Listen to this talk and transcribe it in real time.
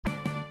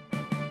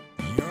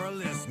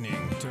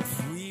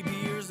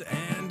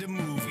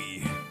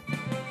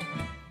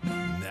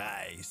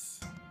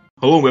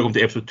Hello and welcome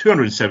to episode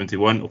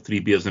 271 of 3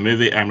 Beers in the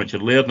Movie. I'm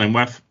Richard Laird and I'm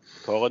with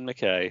Colin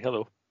Mackay.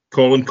 Hello.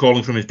 Colin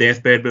from his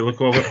deathbed, we'll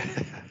call it.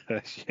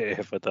 Yeah,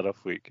 I've had a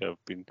rough week. I've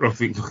been Rough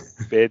week.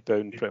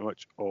 bedbound pretty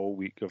much all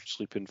week. I've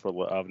sleeping for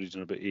like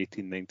averaging about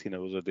 18, 19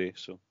 hours a day.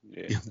 So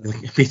yeah.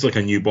 It feels like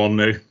a newborn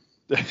now.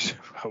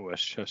 I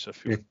wish. I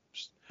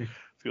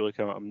feel like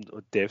I'm on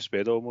death's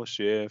bed almost.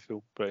 Yeah, I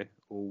feel pretty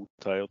old,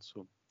 tired.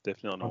 So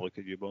definitely not like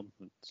a newborn.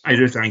 I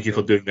do thank you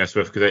for doing this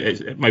with,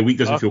 because my week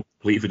doesn't feel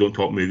complete if we don't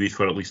talk movies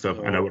for at least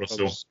an hour or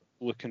so.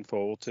 Looking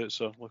forward to it,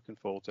 sir. Looking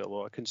forward to it a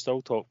lot. I can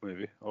still talk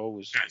movie,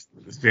 always.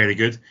 It's very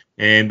good.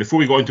 Before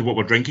we go into what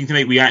we're drinking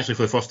tonight, we actually,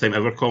 for the first time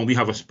ever, Colin, we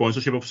have a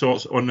sponsorship of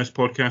sorts on this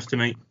podcast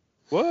tonight.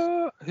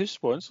 What? Who's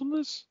sponsoring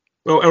this?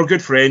 Well, our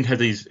good friend had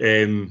his,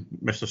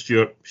 Mr.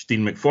 Stuart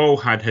Steen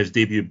McFall, had his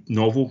debut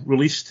novel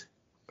released.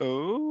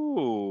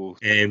 Oh.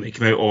 It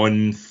came out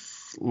on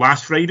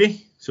last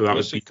Friday. So that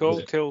What's it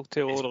called? Tell all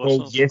the listeners.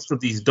 Called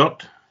Yesterday's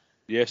Dirt.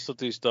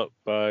 Yesterday's Dirt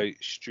by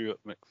Stuart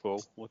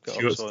McFall. Look it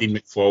Stuart up. Steen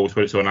McFall is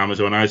what it's on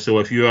Amazon as. So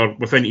if you are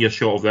within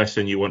earshot of this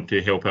and you want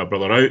to help our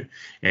brother out,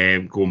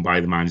 go and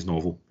buy the man's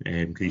novel.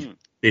 He's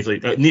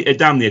basically it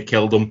damn near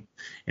killed him,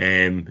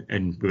 and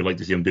we would like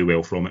to see him do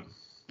well from it.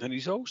 And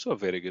he's also a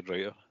very good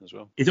writer as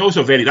well. He's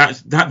also he's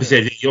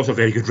also a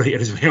very good writer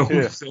as well.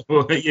 Yeah. So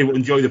you will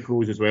enjoy the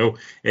prose as well.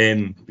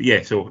 But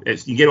yeah, so you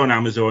can get it on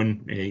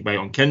Amazon. You can buy it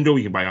on Kindle.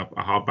 You can buy a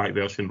hardback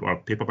version or a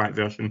paperback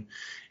version.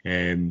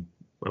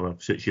 Whatever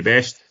suits you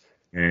best.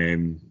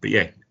 But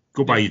yeah,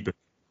 go buy his book.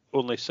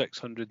 Only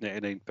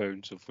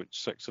 £699, of which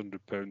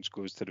 £600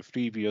 goes to the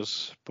Free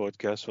Beers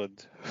podcast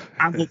fund.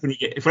 I'm hoping to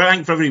get. I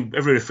think for every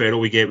referral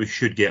we get, we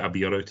should get a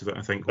beer out of it.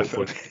 I think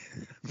hopefully.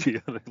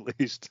 Beer at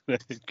least. I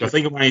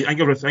think I managed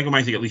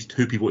to get at least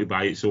 2 people to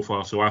buy it so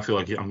far. So I feel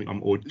like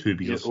I'm owed 2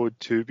 beers. You're owed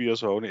 2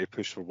 beers. I want to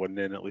push for 1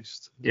 then at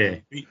least. Yeah.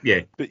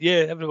 But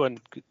yeah, everyone.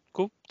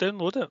 Go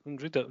download it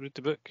and read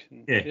the book.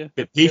 Yeah.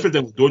 But pay for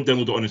them. Don't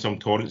download it on some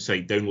torrent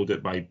site. Download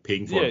it by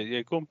paying for it.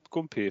 Yeah. Go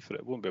and pay for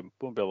it. Won't be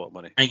a lot of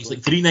money. I think it's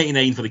like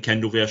 $3.99 for the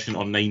Kindle version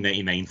or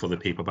 $9.99 for the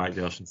paperback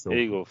version. So there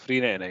you go,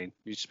 $3.99.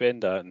 You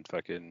spend that and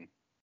fucking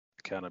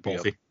can of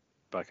beer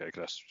back at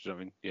Chris. You know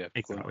what I mean? Yeah.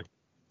 Exactly.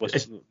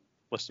 Listen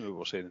to what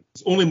we're saying.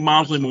 It's only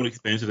marginally more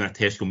expensive than a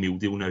Tesco meal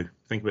deal now.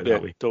 Think about it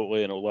that way.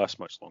 Totally, and it'll last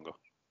much longer.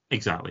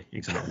 Exactly.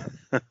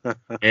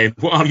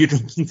 What are you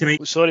drinking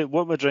tonight? Sorry,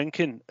 what am I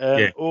drinking?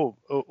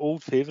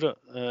 Old favourite,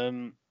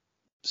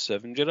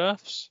 7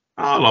 Giraffes.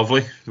 Ah,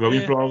 lovely.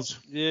 Williams Brothers.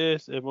 Yeah,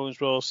 Williams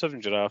Brothers,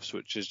 7 Giraffes,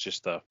 which is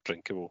just a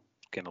drinkable,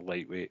 kind of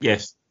lightweight.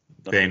 Yes,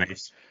 very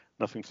nice.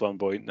 Nothing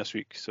flamboyant this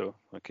week, so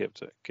I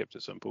kept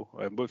it simple.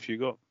 What have you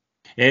got?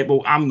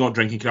 Well, I'm not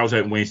drinking because I was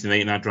out on Wednesday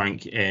night and I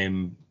drank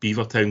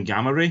Beavertown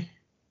Gamma Ray.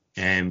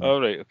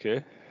 All right,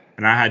 okay.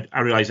 And I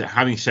realised that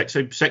having six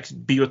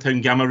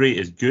Beavertown Gamma Ray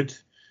is good.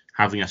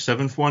 Having a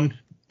 7th one,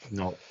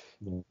 not.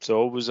 No.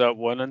 So was that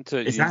one into?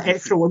 Is that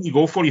extra one you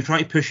go for? You try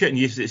to push it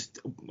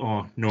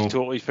and no. You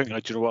totally think,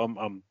 do you know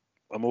what?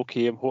 I'm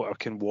okay. I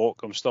can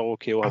walk. I'm still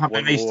okay. I'll have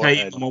a nice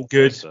time. I'm all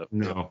good.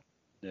 No.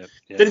 Yeah.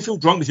 Didn't feel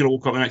drunk until I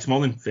woke up the next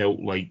morning.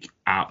 Felt like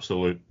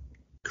absolute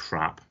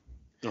crap.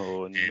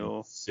 Oh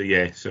no. So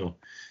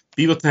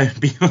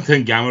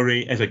Beavertown Gamma Ray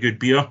is a good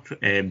beer,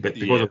 but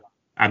because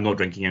I'm not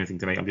drinking anything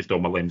tonight, I'm just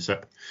on my lemon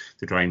sip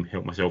to try and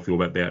help myself feel a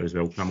bit better as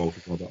well. I'm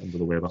also a bit under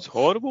the weather. It's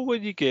horrible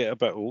when you get a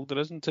bit older,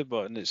 isn't it?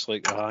 But it's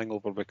like a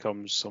hangover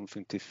becomes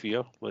something to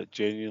fear. Like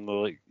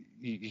genuinely, like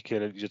you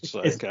kind of just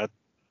like.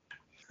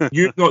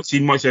 You've not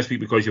seen much this week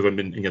because you've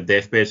been in your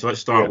deathbed. So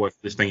let's start with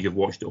this thing you've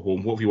watched at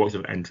home. What have you watched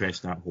of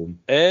interest at home?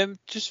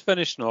 Just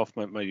finishing off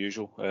my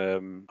usual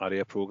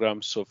area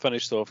programs. So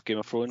finished off Game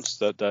of Thrones.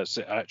 That's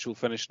the actual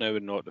finish now,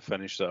 and not the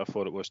finish that I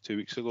thought it was 2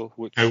 weeks ago.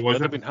 Which How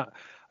was it?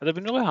 I'd have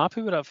been really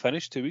happy with that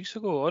finish 2 weeks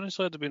ago.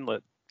 Honestly, I'd have been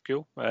like,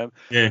 cool. But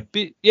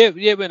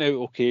it went out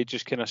okay.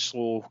 Just kind of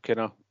slow,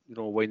 kind of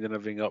winding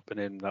everything up, and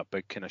then that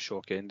big kind of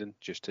shock ending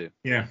just to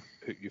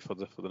hook you for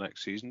the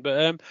next season.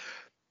 But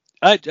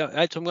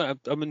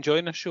I'm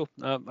enjoying this show.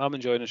 I'm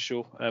enjoying this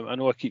show. I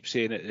know I keep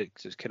saying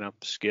it's kind of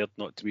scared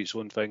not to be its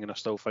own thing, and I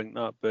still think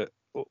that. But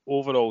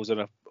overall, as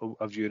a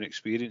viewing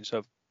experience,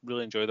 I've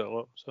really enjoyed it a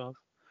lot. So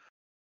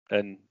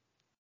and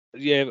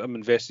yeah, I'm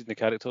invested in the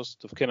characters.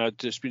 They've kind of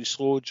just been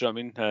slow, do you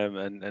know what I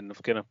mean? And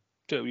I've kind of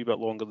took a wee bit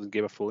longer than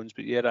Game of Thrones.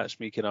 But yeah, that's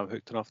me kind of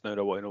hooked enough now.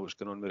 I want to know what's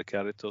going on with the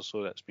characters.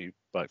 So that's me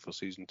back for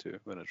season 2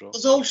 when it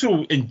drops. There's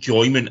also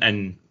enjoyment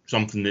in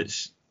something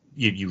that's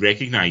you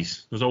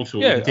recognise. There's also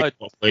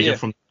pleasure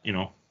from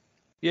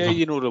Yeah,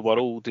 you know the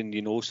world, and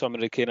you know some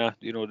of the kind of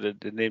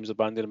the names of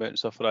banding about and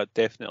stuff like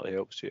that. Definitely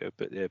helps you.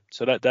 But yeah,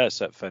 so that's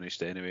it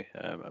finished anyway.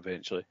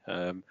 Eventually,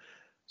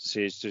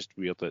 say it's just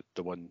weird that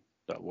the one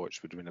that I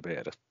watched would have been a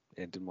better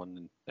ending one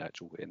than the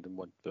actual ending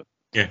one. But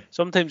yeah,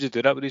 sometimes they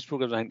do that with these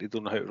programs. I think they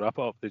don't know how to wrap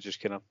it up. They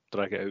just kind of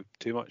drag it out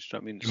too much. You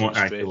know what I mean? So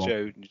stretch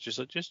out, and you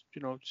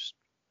just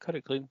cut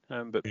it clean.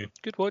 But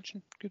good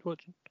watching.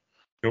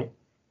 Cool.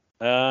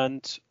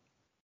 And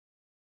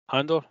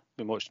Andor,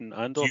 been watching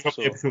Andor. So you're up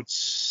to episode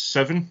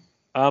 7?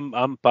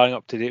 I'm bang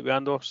up to date with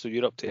Andor, so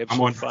you're up to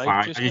episode 5.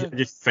 I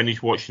just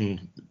finished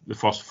watching the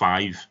first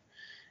 5.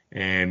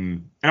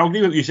 And I'll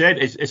agree with what you said.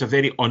 It's a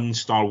very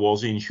un-Star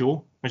Warsian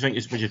show, which I think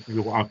is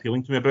what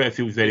appealing to me about it. It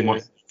feels very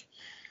much.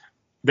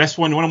 This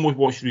one I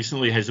watched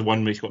recently has the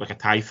one where it's got like a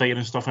TIE fighter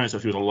and stuff in it, so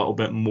it feels a little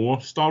bit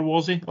more Star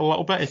Warsy, a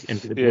little bit, and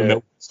the blue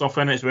milk stuff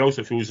in it as well.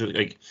 So it feels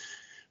like,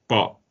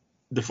 but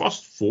the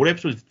first 4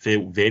 episodes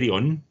felt very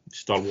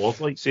un-Star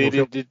Wars like. See,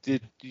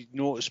 you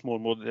notice more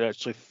and more that they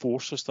actually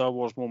force the Star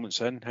Wars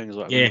moments in. Things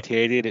like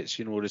Teddy, it's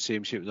the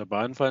same shape as a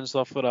band fan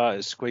stuff for that.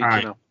 It's quite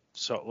kind of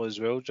subtle as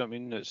well. Do you know what I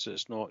mean?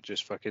 It's not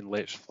just fucking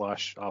let's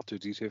flash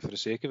R2-D2 for the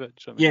sake of it.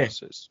 Do you know what I mean?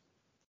 It's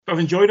I've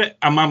enjoyed it.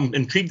 I'm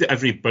intrigued that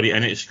everybody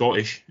in it is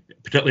Scottish,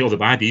 particularly all the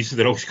baddies.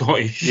 They're all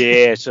Scottish.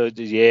 Yeah,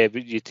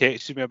 but you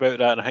texted me about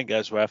that, and I think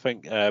that's why I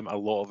think a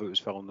lot of it was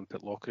filmed in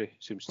Pitlochry.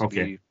 Seems to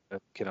be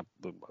kind of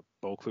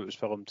bulk of it was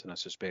filmed, and I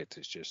suspect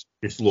it's just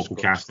local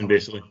casting,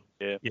 basically.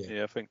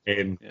 Yeah, I think.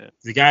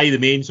 The guy, the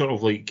main sort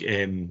of like,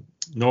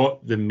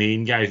 not the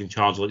main guy who's in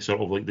charge, like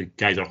sort of like the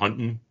guys are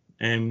hunting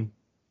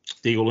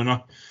Diego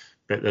Luna,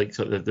 but like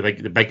sort of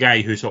the big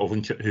guy who's sort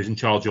of who's in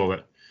charge of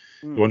it.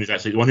 The one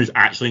who's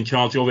actually in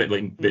charge of it,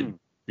 like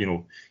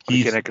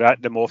he's kind of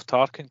Grand Moff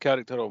Tarkin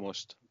character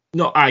almost.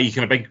 No, he's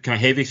kind of big, kind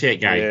of heavy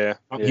set guy. Yeah.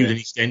 He was in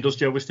EastEnders,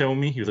 Jill was telling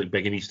me. He was like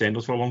big in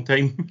EastEnders for a long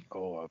time.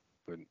 Oh, I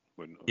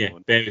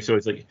wouldn't. So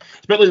it's like,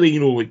 especially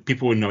like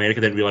people in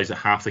America didn't realise that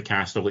half the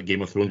cast of like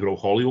Game of Thrones were all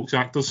Hollyoaks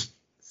actors.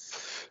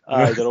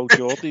 They're all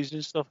Geordies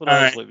and stuff.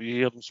 Like you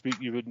hear them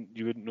speak, you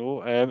wouldn't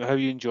know. How are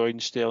you enjoying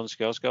Stellan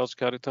Skarsgård's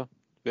character?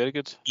 Very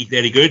good. He's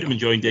very good. I'm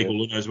enjoying Diego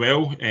Luna as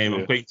well.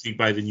 I'm quite intrigued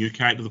by the new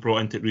character they brought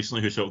into it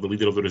recently, who's sort of the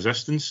leader of the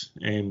Resistance.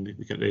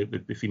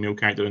 The female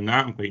character in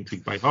that. I'm quite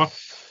intrigued by her.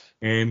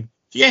 I'm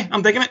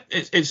digging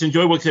it. It's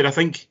enjoyable. Like I said, I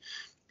think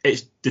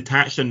it's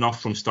detached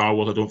enough from Star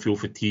Wars. I don't feel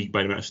fatigued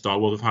by the amount of Star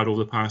Wars I've had over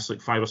the past like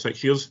 5 or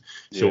 6 years.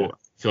 So I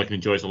feel like I can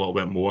enjoy it a little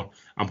bit more.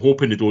 I'm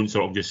hoping they don't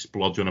sort of just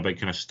splurge on a big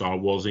kind of Star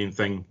Warsian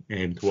thing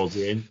towards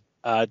the end.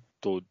 I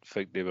don't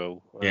think they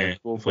will.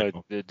 Hopefully,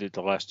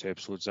 the last 2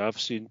 episodes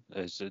I've seen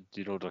is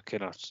they're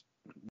kind of,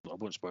 I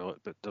won't spoil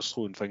it, but they're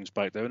slowing things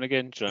back down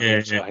again. Do you know what I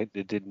mean? So I think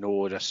they did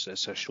know this.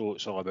 It's a show.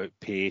 It's all about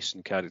pace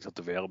and character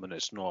development.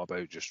 It's not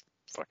about just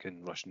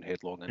fucking rushing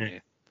headlong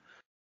into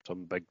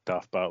some big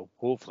daft battle.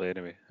 Hopefully,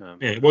 anyway.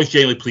 It was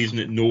generally pleasing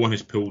that no one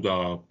has pulled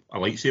a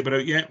lightsaber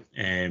out yet.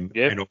 And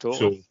totally.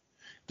 So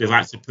they've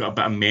actually put a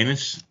bit of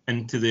menace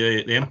into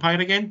the Empire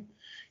again.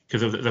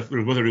 Because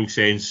there was a real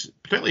sense,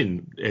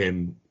 particularly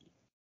in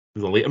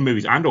the later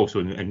movies and also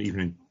in even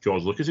in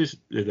George Lucas's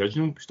the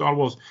original Star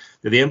Wars,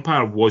 that the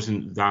Empire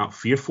wasn't that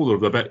fearful. They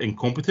were a bit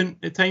incompetent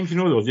at times, They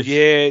were just...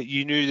 Yeah,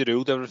 you knew they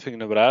ruled everything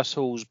and they were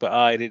assholes,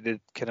 but they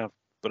kind of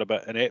were a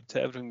bit inept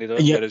at everything they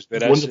did.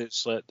 Whereas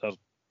it's like they're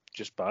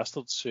just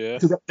bastards. Yeah.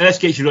 This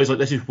gets you realise like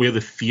this is where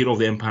the fear of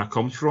the Empire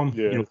comes from.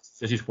 Yeah.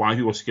 This is why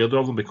people are scared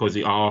of them, because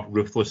they are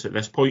ruthless at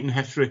this point in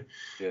history.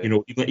 Yeah.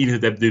 Even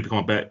if they do become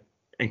a bit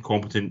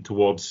incompetent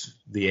towards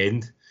the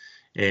end,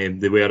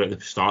 they were at the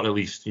start at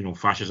least.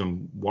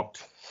 Fascism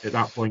worked at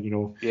that point.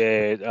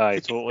 Yeah,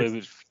 totally. It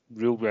was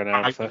ruled with an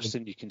iron fist,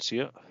 and you can see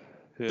it.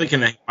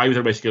 Yeah. I was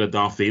always scared of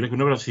Darth Vader. I've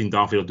never seen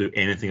Darth Vader do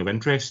anything of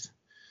interest.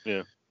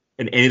 Yeah.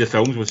 In any of the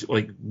films was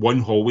like one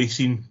hallway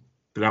scene,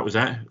 but that was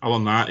it. Other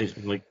than that, it's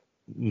like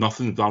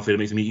nothing. Darth Vader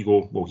makes me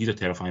go, well, he's a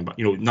terrifying, but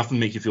nothing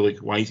makes you feel like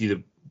why is he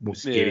the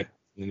most scary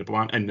in the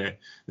planet in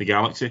the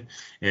galaxy.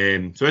 So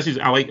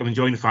I'm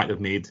enjoying the fact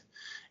they've made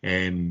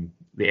the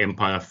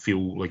Empire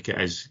feel like it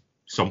is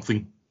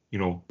something,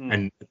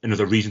 and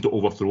there's a reason to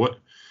overthrow it,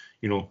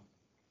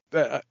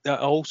 But I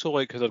also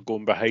like how they're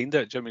going behind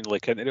it. Do you know what I mean,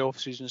 like into the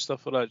offices and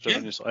stuff like that? Do you know what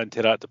I mean? It's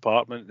into that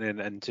department and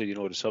then into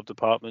the sub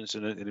departments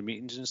and into the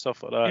meetings and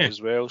stuff like that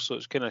as well. So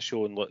it's kind of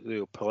showing like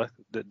the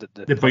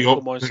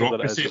political monster that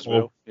it is as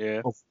well.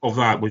 Of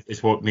that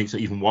is what makes it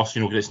even worse.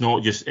 Because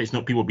it's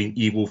not people being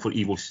evil for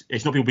evil.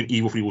 It's not people being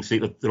evil for evil's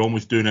sake. They're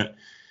almost doing it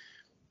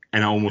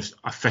in an almost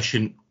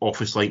efficient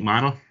office-like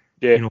manner.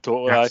 Yeah,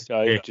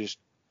 totally.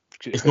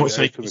 It's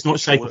not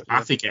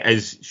psychopathic. It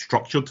is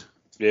structured.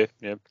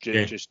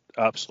 Just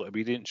absolute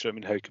obedience. I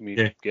mean, how can we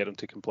get them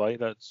to comply?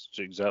 That's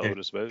exactly what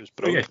it's about. It's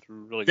brilliant.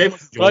 Really good.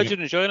 Glad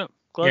you're enjoying it.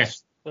 Glad.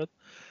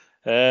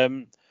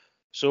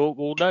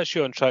 So that's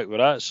you on track with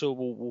that. So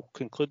we'll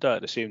conclude that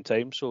at the same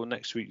time. So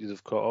next week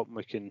you've caught up and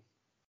we can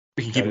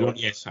keep going.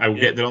 Yes, I'll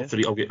get there up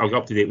to I'll get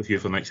up to date with you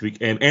for next week.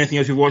 Anything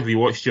else you've watched? Have you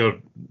watched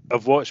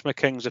I've watched my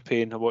Kings of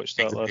Pain. I watched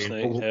that last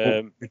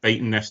night.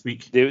 Fighting this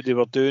week. They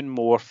were doing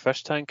more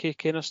fish tanky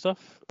kind of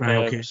stuff.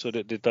 Right, so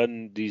that they've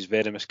done these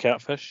venomous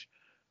catfish.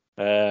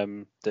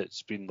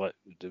 That's been like,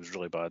 it was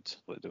really bad.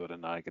 Like they were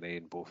in agony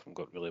and both of them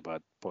got really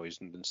bad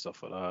poisoned and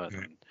stuff like that.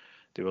 And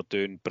they were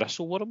doing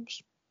bristle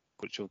worms,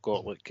 which have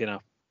got like kind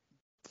of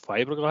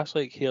fiberglass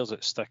like hairs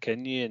that stick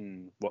in you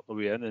and work their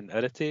way in and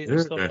irritate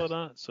and stuff like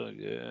that. So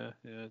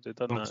they've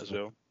done that as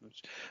well.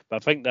 But I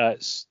think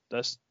that's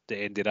the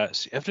end of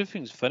that.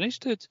 Everything's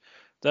finished, dude.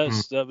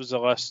 That was the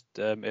last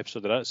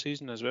episode of that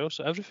season as well.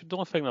 So the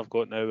only thing I've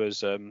got now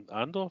is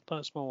Andor.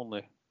 That's my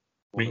only.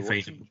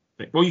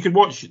 Well, you could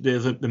watch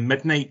the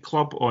Midnight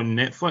Club on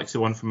Netflix,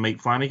 the one from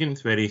Mike Flanagan.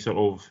 It's very sort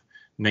of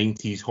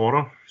 90s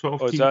horror sort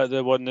of. Oh, is that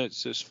the one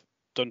that's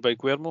done by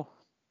Guillermo?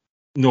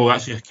 No,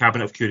 that's a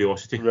Cabinet of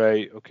Curiosity.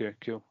 Right. Okay.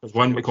 Cool. There's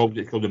one called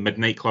the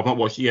Midnight Club. I've not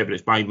watched it yet, but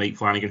it's by Mike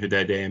Flanagan, who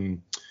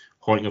did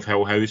Haunting of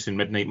Hill House and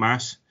Midnight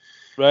Mass.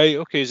 Right.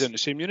 Okay. Is it in the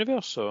same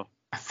universe? Or?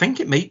 I think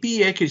it might be,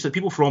 yeah, because like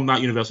people from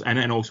that universe in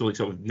it, and also like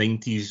sort of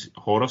 90s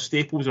horror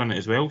staples on it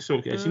as well.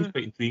 So it seems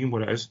quite intriguing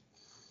what it is.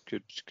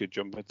 Could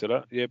jump into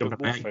that. Yeah,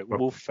 but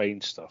we'll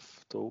find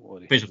stuff. Don't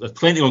worry. There's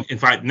plenty on. In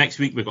fact, next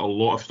week we've got a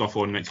lot of stuff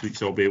on next week,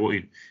 so I'll be able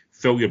to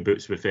fill your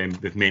boots with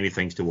many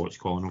things to watch,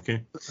 Colin.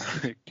 Okay.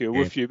 Cool.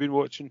 What have you been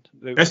watching?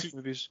 This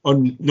movies?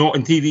 Not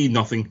on TV,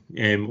 nothing.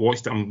 I'm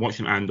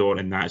watching Andor,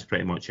 and that is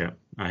pretty much it.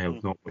 I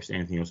have not watched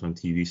anything else on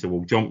TV, so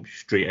we'll jump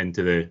straight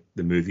into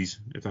the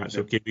movies, if that's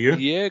okay with you.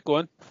 Yeah, go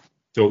on.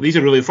 So these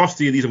are really the first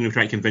three of these I'm going to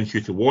try and convince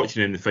you to watch,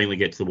 and then finally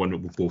get to the one that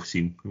we've both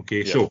seen.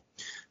 Okay, so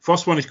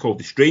first one is called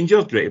The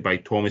Stranger, directed by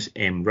Thomas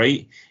M.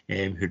 Wright,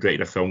 who directed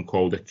a film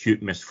called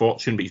Acute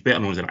Misfortune, but he's better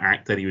known as an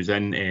actor. He was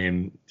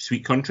in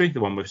Sweet Country,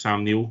 the one with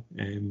Sam Neill.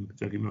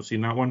 Have you not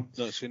seen that one?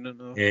 Not seen it,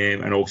 no.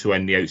 And also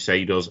in The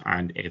Outsiders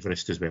and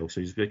Everest as well.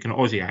 So he's like an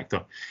Aussie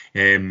actor.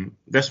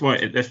 This one,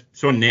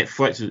 it's on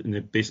Netflix, and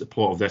the basic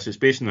plot of this is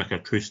based on like a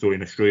true story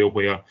in Australia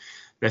where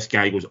this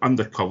guy goes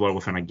undercover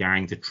within a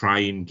gang to try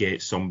and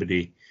get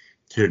somebody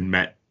to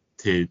admit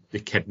to the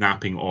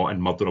kidnapping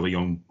and murder of a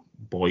young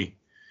boy.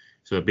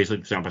 So they're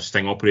basically setting up a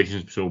sting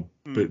operation. So,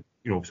 but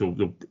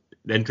so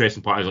the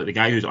interesting part is like the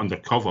guy who's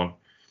undercover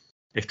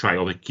is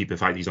trying to keep the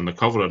fact he's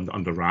undercover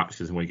under wraps because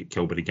he doesn't want to get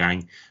killed by the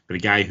gang. But the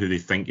guy who they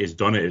think has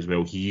done it as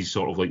well, he's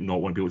sort of like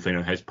not want people to find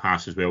out his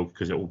past as well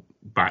because it'll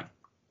hit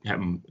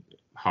him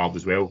hard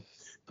as well.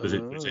 Because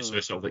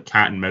it's sort of like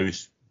cat and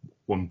mouse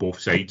on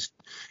both sides.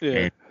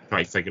 Yeah.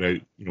 Try to figure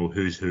out,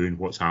 who's who and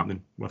what's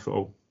happening with it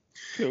all.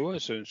 Cool, well,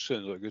 that sounds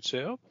like a good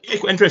setup. Yeah,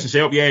 quite interesting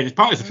setup, yeah. And it's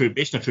partly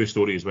based on a true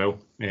story as well.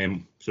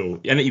 So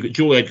in it you've got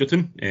Joel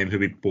Edgerton, who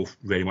we both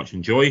very much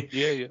enjoy.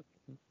 Yeah.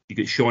 You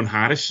got Sean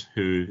Harris,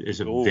 who is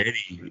a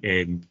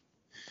very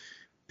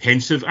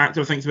pensive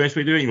actor, I think is the best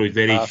way to do it. He's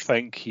very. I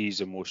think he's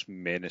the most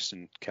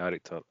menacing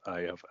character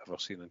I have ever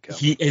seen in camera.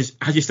 He is.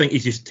 I just think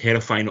he's just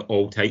terrifying at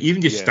all time.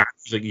 Even just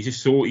stands, like he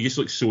just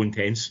looks so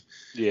intense.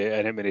 Yeah,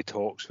 and then when he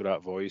talks with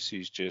that voice,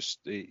 he's just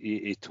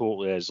he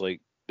totally is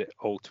like the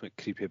ultimate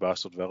creepy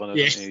bastard villain.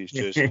 Yeah. He's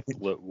just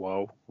like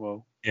wow.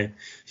 Yeah.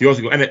 You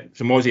also got in it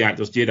some Aussie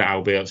actors: Jada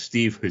Albert,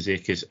 Steve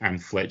Houzekis,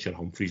 and Fletcher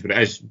Humphreys. But it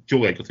is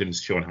Joel Edgerton and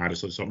Sean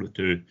Harris are sort of the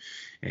two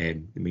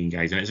the main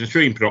guys. And it's an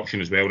Australian production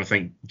as well. And I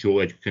think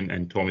Joel Edgerton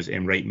and Thomas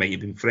M. Wright might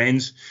have been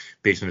friends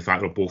based on the fact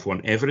they're both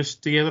on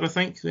Everest together. I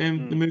think the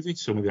movie.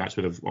 So maybe that's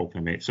where they've all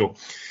kind of met. So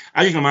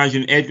as you can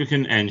imagine,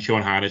 Edgerton and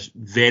Sean Harris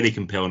very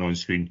compelling on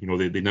screen.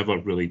 They never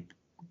really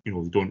they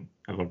don't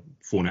ever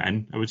phone it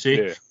in. I would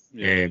say.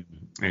 Yeah.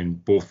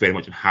 And both very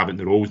much inhabit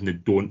their roles, and they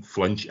don't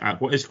flinch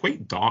at what is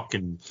quite dark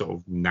and sort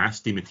of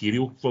nasty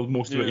material for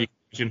most of it.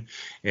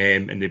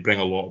 And they bring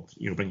a lot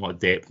of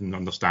depth and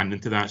understanding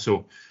to that.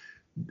 So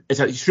it's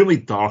a extremely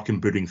dark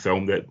and brooding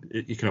film that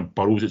it kind of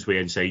burrows its way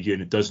inside you,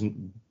 and it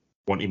doesn't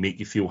want to make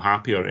you feel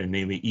happy or in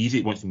any way easy.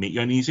 It wants to make you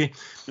uneasy.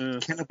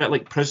 Kind of a bit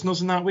like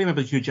Prisoners in that way,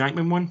 maybe the Hugh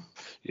Jackman one.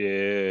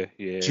 Yeah.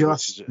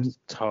 Just a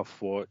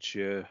tough watch.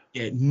 Yeah,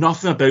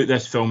 nothing about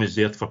this film is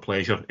there for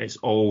pleasure. It's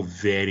all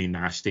very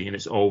nasty and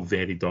it's all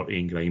very dirty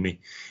and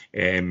grimy.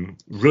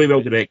 Really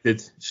well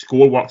directed.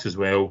 Score works as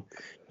well.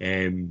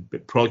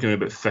 But probably going to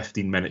be about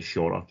 15 minutes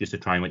shorter just to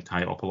try and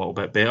tie it up a little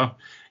bit better.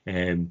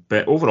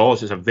 But overall,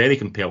 it's a very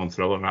compelling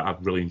thriller, and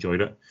I've really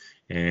enjoyed it.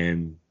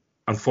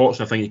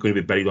 Unfortunately, I think it's going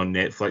to be buried on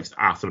Netflix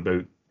after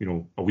about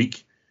a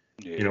week.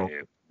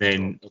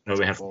 Then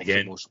we have to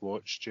again. Most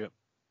watched, yeah.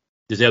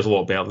 Deserves a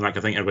lot better than that. I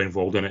think everyone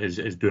involved in it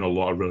is doing a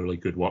lot of really, really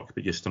good work,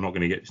 but just it's not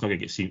going to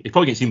get seen. It's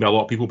probably get seen by a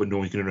lot of people, but no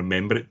one's going to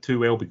remember it too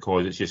well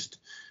because it's just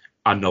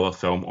another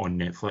film on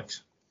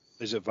Netflix.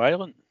 Is it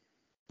violent?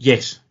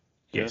 Yes.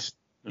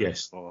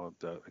 Oh,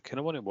 I kind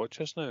of want to watch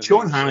this now.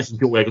 Sean Harris and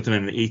Joel Edgerton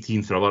in an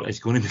 18 thriller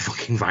is going to be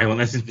fucking violent,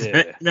 isn't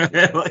it?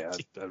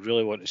 I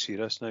really want to see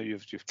this now.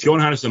 You've Sean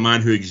Harris, the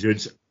man who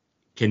exudes,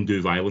 can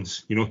do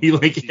violence. He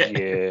like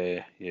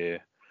it. Yeah.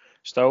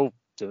 Still,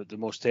 the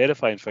most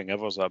terrifying thing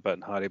ever is that bit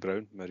in Harry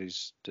Brown where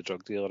he's the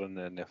drug dealer in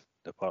the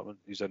apartment.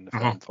 He's in the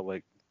film for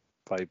like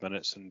 5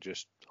 minutes and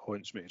just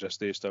haunts me to this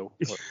day still.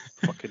 Like,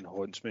 fucking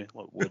haunts me.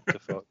 Like, what the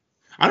fuck?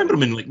 I remember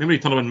him in remember he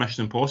turned up in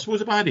Mission Impossible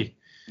as a baddie?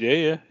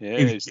 Yeah.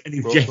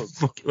 He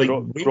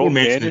brought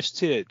menace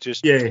to it.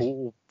 Just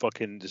total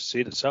fucking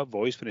it's that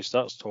voice when he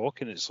starts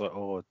talking. It's like,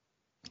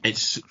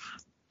 it's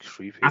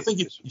creepy. I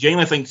think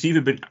genuinely think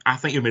Steve I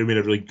think he made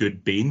a really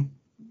good Bane.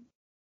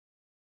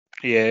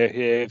 Yeah.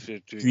 If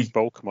you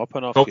bulk him up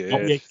enough,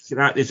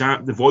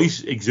 the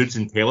voice exudes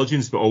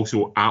intelligence, but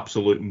also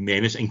absolute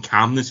menace and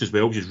calmness as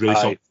well, which is really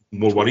something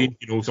more worrying.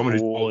 Someone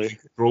who's all in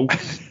control.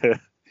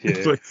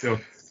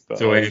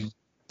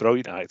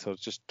 Brilliant actor,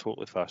 just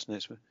totally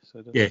fascinates me.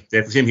 So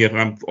definitely same here.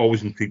 And I'm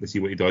always intrigued to see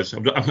what he does.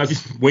 I'm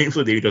just waiting for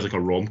the day he does like a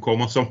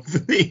rom-com or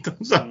something. He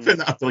does something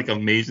that I'd be like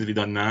amazed if he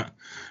done that.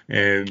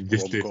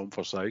 Rom-com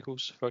for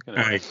cycles, fucking.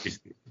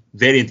 Just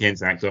very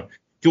intense actor.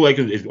 Joe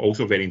Egerton is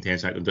also a very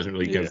intense actor, doesn't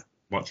really give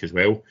much as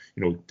well.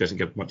 Doesn't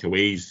give much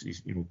away.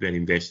 He's very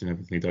invested in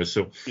everything he does.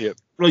 So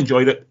really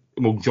enjoyed it.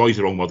 Well, enjoy's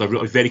the wrong word. I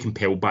was very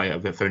compelled by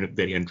it. I found it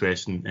very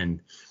interesting,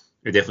 and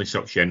it definitely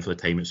sucks you in for the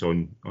time it's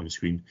on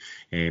screen.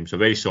 So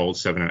very solid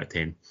 7 out of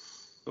 10.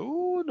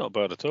 Oh, not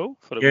bad at all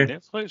for a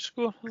Netflix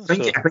score. I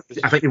think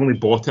they've only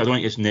bought it. I don't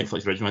think it's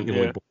Netflix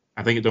original.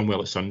 I think it done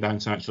well at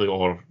Sundance actually,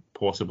 or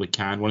possibly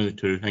Cannes, one of the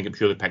two. I'm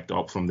sure they picked it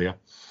up from there.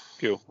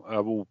 Cool. I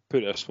will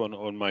put this one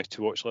on my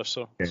to watch list,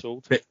 sir.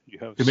 Sold. You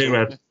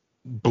have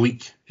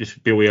Bleak.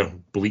 Just be aware,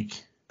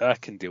 Bleak. I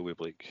can deal with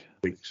Bleak.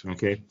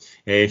 Okay.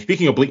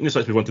 Speaking of bleakness,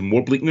 let's move on to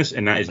more bleakness,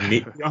 and that is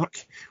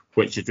Matriarch,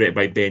 which is directed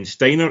by Ben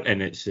Steiner,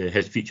 and it's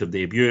his feature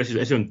debut. This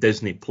is on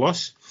Disney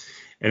Plus,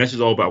 and this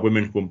is all about a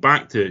woman going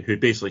back to who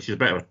basically she's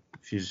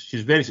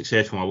very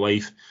successful in her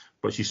life,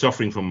 but she's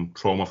suffering from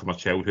trauma from her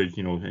childhood,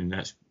 and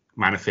that's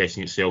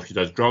manifesting itself. She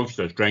does drugs,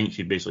 she does drink,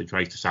 she basically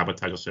tries to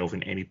sabotage herself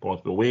in any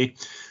possible way.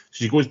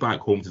 So she goes back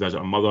home to visit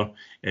her mother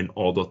in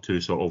order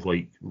to sort of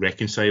like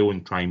reconcile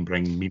and try and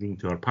bring meaning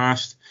to her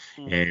past,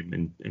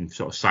 and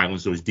sort of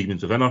silence those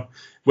demons within her.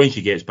 When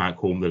she gets back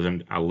home,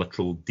 there's a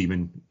literal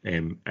demon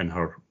in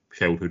her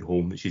childhood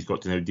home that she's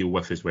got to now deal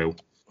with as well.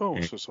 Oh,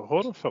 so it's a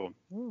horror film.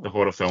 A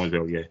horror film as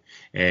well, yeah.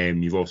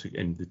 You've also,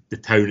 and the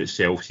town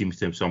itself seems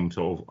to have some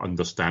sort of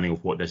understanding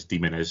of what this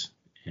demon is,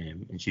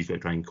 and she's got to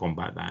try and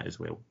combat that as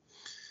well.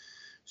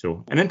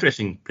 So, an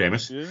interesting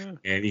premise. Yeah.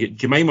 You get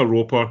Jemima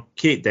Roper,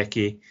 Kate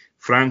Dickie,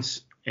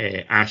 France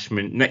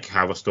Ashman, Nick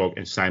Haverstock,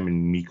 and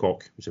Simon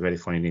Meacock, which is a very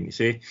funny name to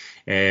say.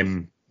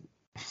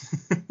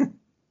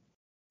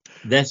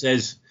 This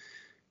is,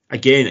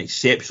 again,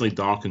 exceptionally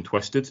dark and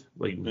twisted,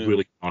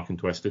 really dark and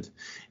twisted.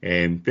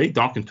 Very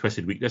dark and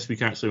twisted week this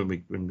week,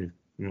 actually, when we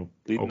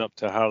leading up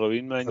to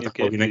Halloween, man, you're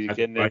getting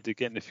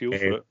the feel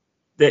for it.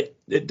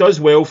 It does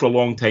well for a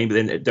long time, but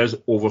then it does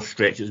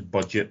overstretch its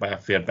budget by a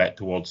fair bit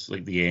towards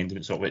the end, and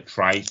it sort of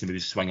tries to maybe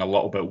swing a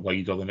little bit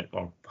wider than it,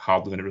 or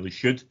harder than it really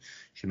should.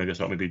 Should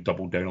maybe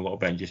double down a little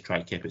bit and just try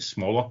to keep it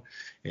smaller.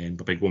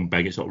 But by going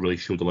big, it sort of really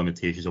showed the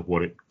limitations of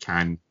what it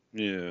can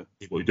be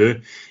able to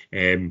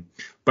do.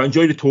 But I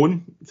enjoy the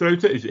tone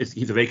throughout it.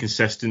 He's a very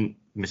consistent,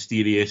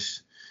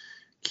 mysterious,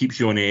 keeps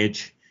you on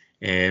edge,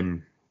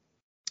 and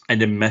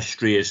the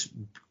mystery is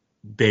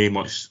very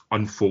much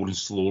unfolding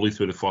slowly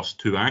through the first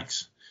 2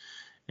 acts,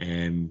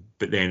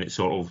 but then it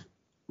sort of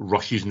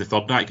rushes in the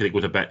third act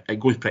because it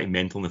goes pretty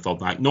mental in the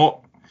third act.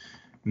 Not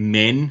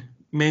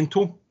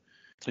mental,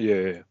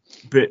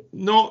 but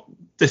not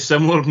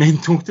dissimilar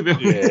mental, to be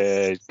honest.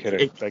 Yeah,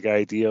 kind of big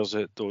ideas.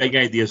 Big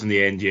ideas in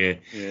the end, yeah.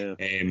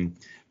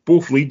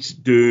 Both leads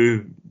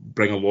do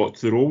bring a lot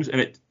to the roles,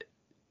 and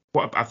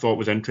what I thought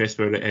was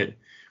interesting about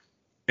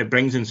it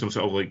brings in some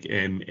sort of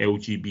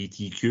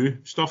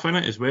LGBTQ stuff in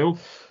it as well,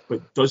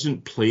 but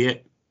doesn't play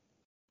it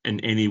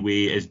in any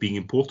way as being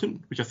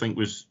important, which I think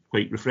was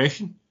quite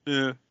refreshing.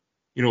 Yeah.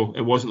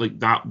 It wasn't like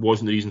that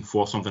wasn't the reason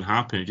for something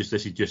happening. This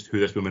is just who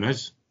this woman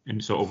is,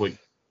 and sort of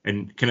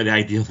and kind of the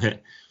idea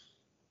that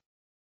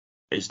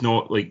it's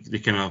not like the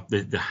kind of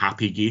the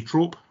happy gay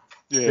trope.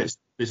 Yeah.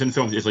 It's in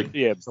films.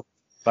 It's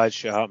bad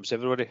shit happens to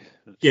everybody.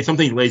 Yeah,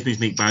 sometimes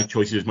lesbians make bad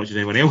choices as much as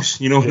anyone else.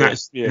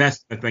 That's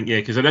I think,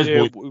 because it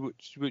is.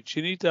 Which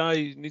you need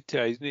to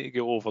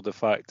get over the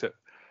fact that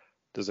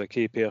there's a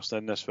gay person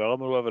in this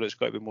film or whatever. It's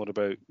got to be more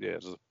about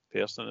there's a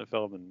person in the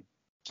film and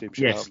same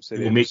shit happens to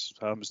them,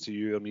 happens to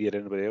you or me or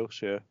anybody else.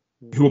 Yeah.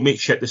 Who will make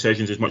shit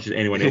decisions as much as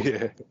anyone else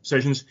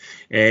decisions.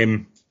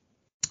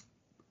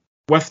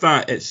 With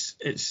that, it's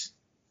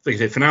like I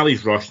said,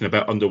 finale's rushed and a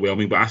bit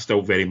underwhelming, but I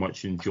still very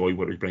much enjoy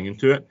what it was bringing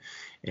to it.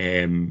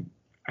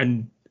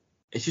 And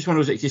it's just one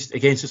of those, it's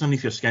just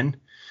underneath your skin.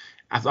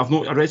 I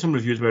read some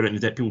reviews about it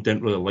and that people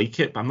didn't really like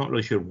it, but I'm not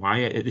really sure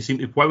why.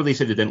 Whatever they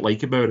said they didn't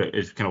like about it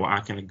is kind of what I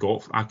kind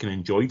of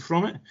enjoyed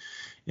from it.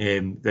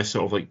 This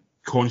sort of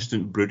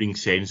constant brooding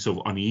sense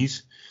of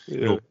unease.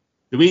 Yeah.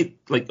 The way,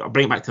 I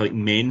bring it back to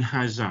Men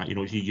has that.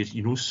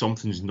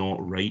 Something's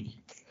not right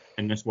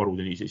in this world,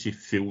 and it just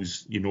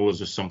feels there's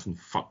just something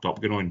fucked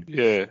up going on.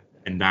 Yeah.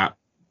 And that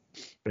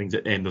brings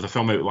it in. There's a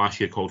film out last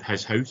year called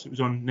His House. It was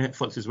on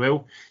Netflix as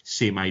well.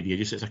 Same idea.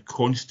 Just it's a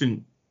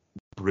constant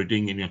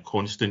brooding and a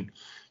constant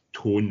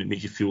tone that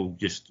makes you feel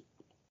just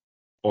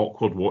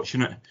awkward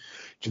watching it.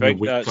 Do you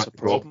think that's the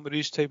problem with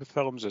these type of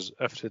films? Is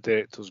if the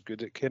director's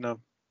good at kind of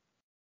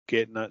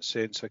getting that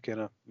sense of kind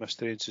of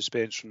mystery and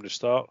suspense from the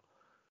start,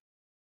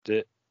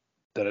 that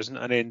there isn't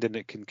an ending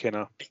that can kind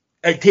of.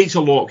 It takes a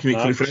lot for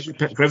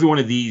every one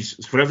of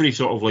these, for every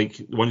sort of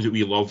the ones that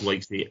we love,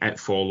 like say It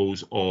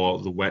Follows or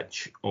The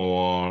Witch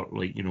or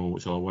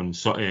what's the other one?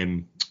 So,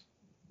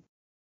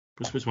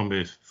 what's one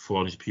with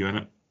Florence Pugh in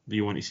it that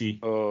you want to see?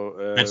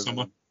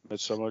 Midsommar,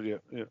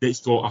 yeah.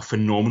 It's got a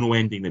phenomenal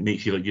ending that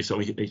makes you just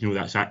sort of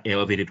that's that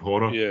elevated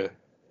horror. Yeah.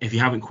 If you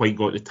haven't quite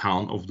got the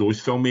talent of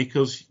those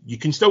filmmakers, you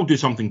can still do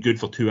something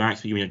good for 2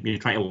 acts, but when you're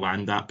trying to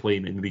land that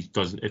plane,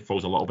 it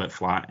falls a little bit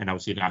flat. And I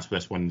would say that's where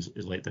this one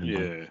is let down.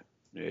 Yeah.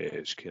 Yeah,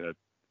 it's kind of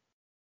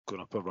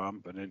going up a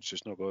ramp and then it's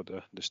just not got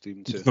the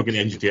steam to. It's not going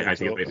to engine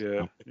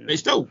it.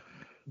 It's still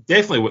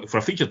definitely for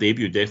a feature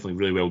debut, definitely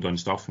really well done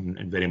stuff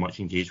and very much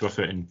engaged with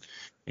it.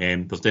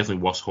 And there's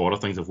definitely worse horror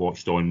things I've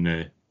watched on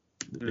the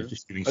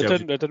streaming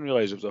service. I didn't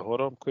realise it was a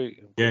horror. I'm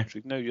quite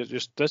intrigued now.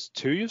 That's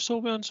 2 you've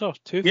sold me on, sir.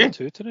 2 for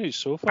 2 tonight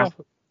so far.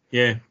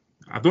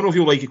 I don't know if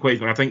you'll like it quite,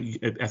 but I think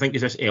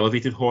it's this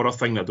elevated horror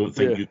thing that I don't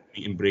think you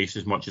embrace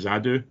as much as I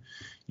do.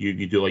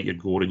 You do like your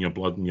gore and your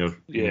blood and your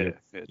I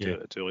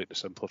do like the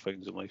simpler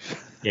things in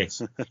life.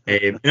 Yes,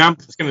 and I'm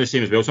it's kind of the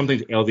same as well.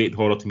 Sometimes elevated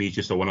horror to me is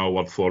just a one-hour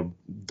word for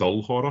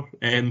dull horror.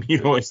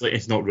 It's like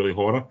it's not really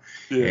horror.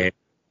 But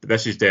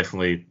this is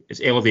definitely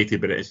it's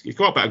elevated, but it's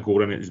got a bit of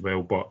gore in it as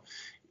well. But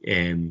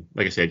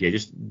like I said,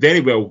 just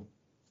very well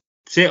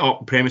set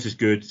up. Premise is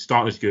good,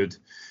 start is good,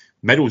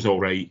 middle's all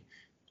right.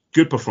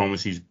 Good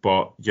performances,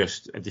 but I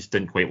just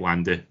didn't quite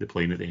land the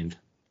plane at the end.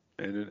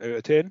 And out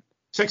of 10?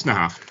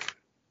 6.5.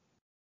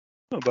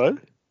 Not bad.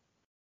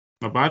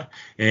 Not bad.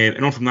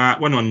 And on from that,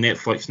 one on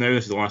Netflix now.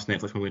 This is the last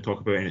Netflix one we're going to talk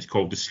about, and it's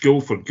called The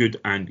School for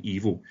Good and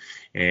Evil,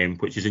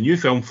 which is a new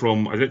film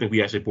from, I think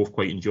we actually both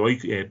quite enjoy,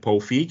 Paul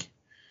Feig,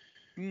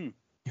 who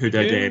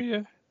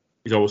did,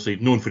 he's obviously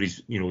known for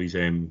his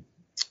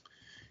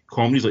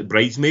comedies like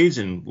Bridesmaids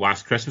and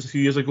Last Christmas a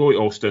few years ago. He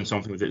also done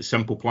something with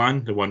Simple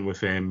Plan, the one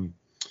with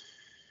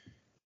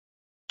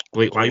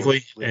Blake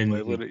Lively.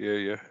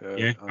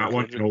 That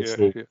one. And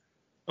also,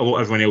 although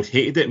everyone else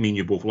hated it, I mean,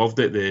 you both loved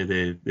it,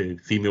 the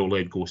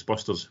female-led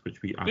Ghostbusters, which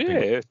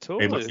totally.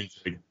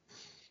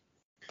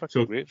 That's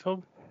a great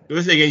film. So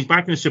this again, he's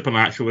back in the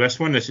supernatural. This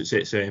one, it's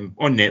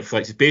on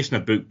Netflix. It's based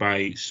on a book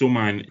by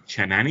Soman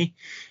Chanani,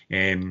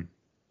 and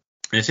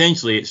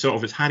essentially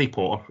it's Harry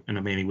Potter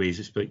in many ways.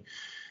 It's like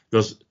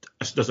there's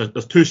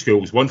 2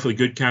 schools, one for the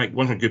good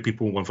one for good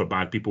people, one for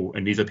bad people,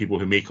 and these are people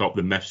who make up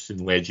the myths and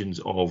legends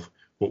of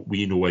what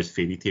we know as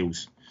fairy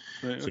tales.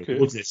 Right, so they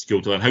go to this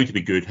school to learn how to be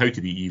good, how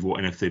to be evil,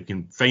 and if they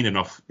can find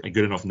a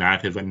good enough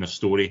narrative in their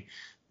story,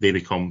 they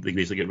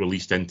basically get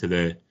released into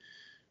the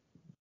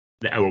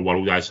our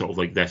world as sort of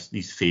like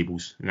these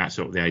fables, and that's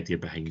sort of the idea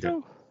behind it.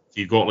 So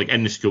you've got like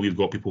in the school, you've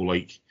got people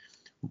like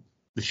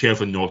the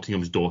Sheriff of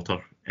Nottingham's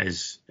daughter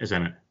is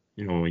in it,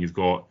 and you've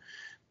got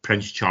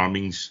Prince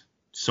Charming's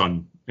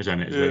son is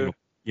in it as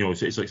well.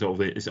 So it's like sort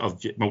of it's a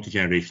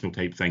multi-generational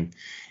type thing,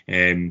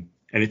 and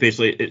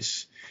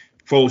it's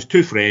follows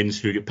 2 friends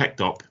who get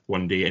picked up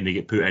one day and they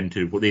get put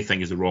into what they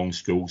think is the wrong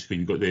school. So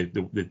you've got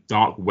the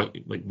dark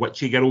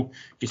witchy girl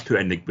gets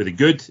put in with the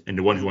good, and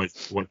the one who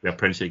wants to be a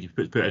princess gets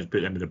put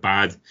in with the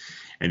bad,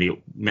 and they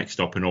get mixed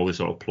up in all the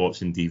sort of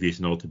plots and devious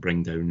in order to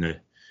bring down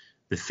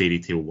the fairy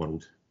tale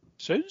world.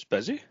 Sounds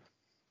busy.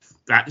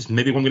 That's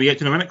maybe what I'm going to get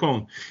to in a minute,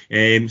 Colin.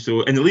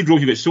 So in the lead role,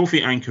 you've got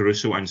Sophie Ann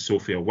Caruso and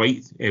Sophia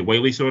Wiley. They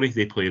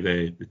play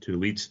the 2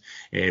 leads.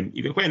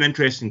 You've got quite an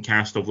interesting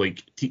cast of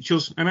like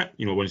teachers in it.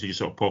 Ones who just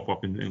sort of pop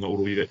up in little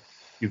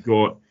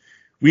roles.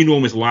 We know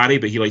him as Larry,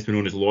 but he likes to be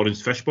known as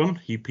Lawrence Fishburne.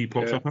 He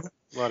pops up in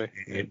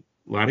it.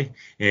 Larry.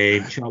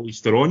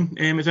 Charlize Theron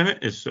is in it.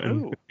 Is in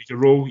a major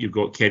role. You've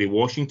got Kerry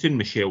Washington,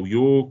 Michelle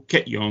Yeoh,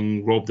 Kit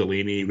Young, Rob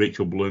Delaney,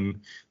 Rachel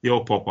Bloom. They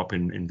all pop up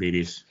in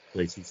various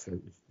places.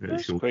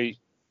 That's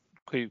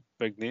quite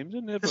big names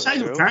in there. The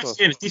size of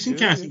cast, it's decent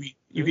cast. If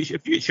you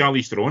get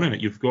Charlize Theron in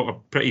it, you've got a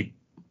pretty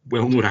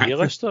well-known actor.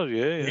 A-lister,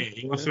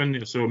 A-lister in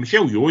there. So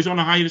Michelle Yeoh is on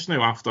a hiatus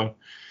now after,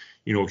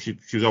 she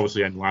was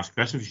obviously in Last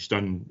Christmas. She's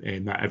done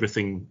that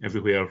Everything,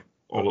 Everywhere,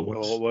 All at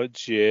Once. All at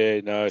Once,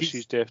 yeah. No,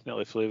 she's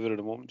definitely flavour at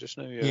the moment just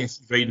now, yeah.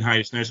 Yes, right in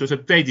hiatus now. So it's a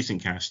very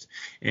decent cast.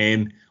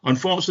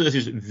 Unfortunately, this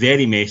is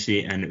very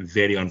messy and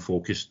very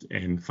unfocused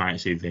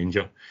fantasy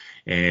adventure,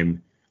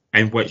 in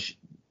which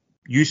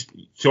you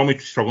saw me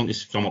struggling to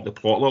sum up the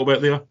plot a little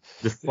bit there.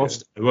 The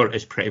first hour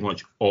is pretty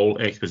much all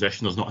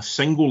exposition. There's not a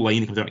single line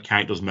that comes out of a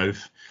character's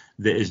mouth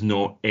that is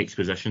not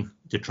exposition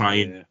to try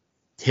and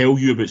tell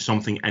you about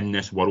something in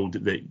this world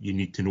that you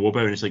need to know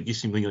about. And it's like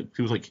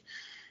feels like,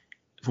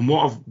 from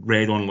what I've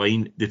read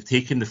online, they've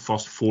taken the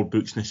first 4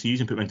 books in the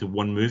series and put them into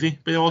one movie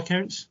by all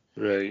accounts.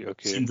 Right.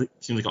 Okay. Seems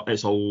like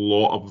it's a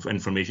lot of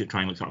information to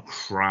try and sort of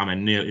cram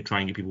in there to try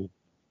and get people.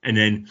 And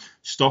then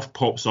stuff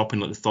pops up in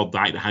the 3rd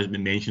act that hasn't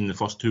been mentioned in the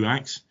first 2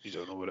 acts. You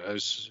don't know what it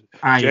is.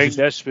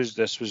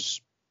 This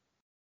was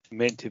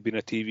meant to be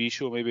a TV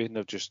show, maybe, and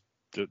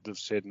they've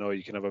said no,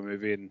 you can have a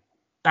movie. And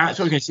that's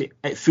what I was going to say.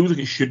 It feels like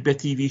it should be a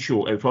TV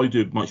show. It would probably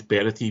do a much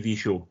better TV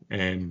show.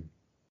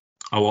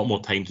 A lot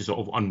more time to sort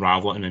of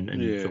unravel it and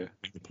sort of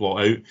make the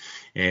plot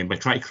out. By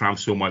trying to cram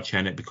so much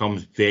in, it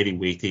becomes very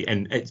weighty,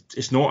 and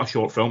it's not a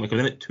short film. It's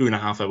only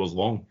 2.5 hours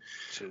long.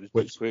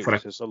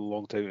 It's a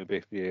long time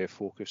to be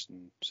focused.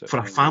 And for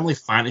a family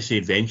fantasy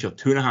adventure,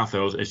 2.5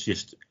 hours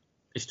is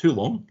it's too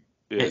long.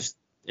 Yeah.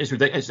 It's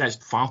ridiculous. It's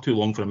far too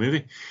long for a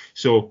movie.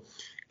 So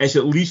it's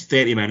at least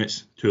 30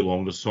 minutes too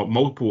long. There's sort of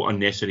multiple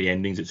unnecessary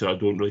endings that sort of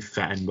don't really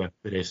fit in with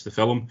the rest of the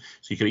film.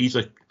 So you could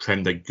easily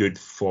trim a good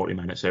 40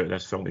 minutes out of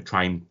this film to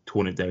try and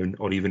tone it down,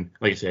 or even,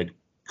 like I said,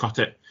 cut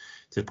it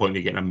to the point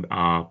of getting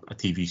a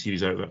TV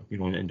series out of it,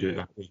 and do it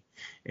that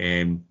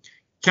way.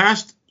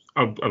 Cast,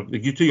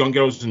 the two young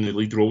girls in the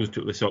lead roles.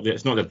 It's not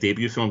their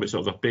debut film, but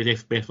sort of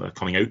they're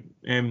coming out.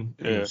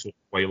 So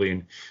Wiley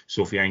and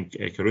Sophia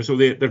and Caruso,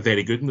 they're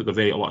very good, and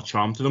they're a lot of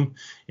charm to them.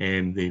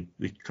 They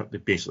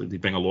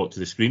bring a lot to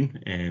the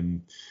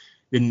screen.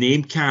 The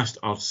name cast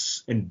are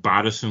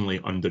embarrassingly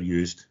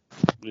underused.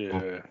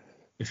 Yeah.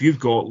 If you've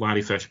got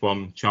Larry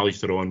Fishburne, Charlize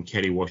Theron,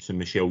 Kerry Washington,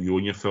 Michelle Yeoh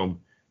in your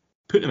film,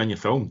 put them in your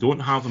film. Don't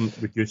have them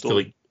reduced to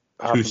like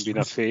have them being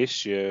a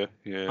face. Yeah.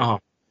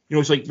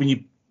 It's like when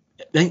you.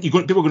 I think people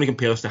are going to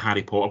compare this to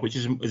Harry Potter, which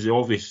is the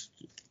obvious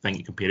thing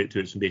you compare it to.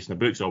 It's based on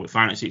the books. All the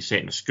fantasy, it's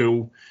set in a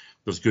school.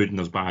 There's good and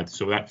there's bad.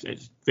 So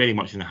it's very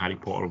much in the Harry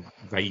Potter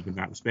vibe in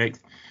that respect.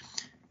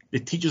 The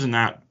teachers in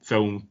that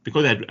film,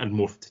 because they had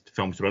more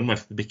films to run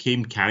with, they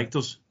became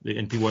characters,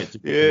 and people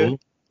wanted to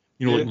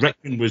know. Like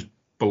Rickman was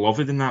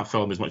beloved in that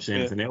film as much as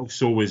anything else.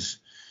 So was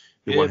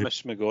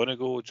Miss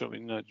McGonagall,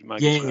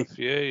 Maggie Smith.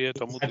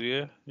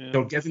 Dumbledore.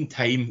 They're given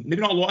time,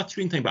 maybe not a lot of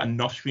screen time, but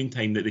enough screen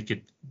time that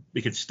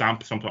they could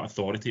stamp some sort of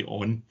authority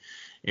on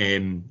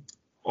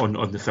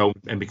the film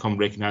and become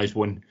recognised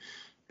one.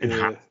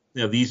 And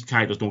these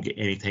characters don't get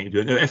any time to do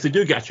it. Now, if they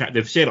do get a chance,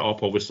 they've set it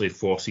up obviously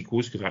for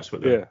sequels because that's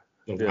what they're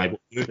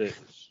liable to do.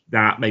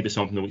 That might be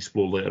something they'll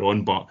explore later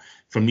on. But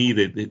for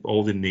me,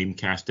 all the name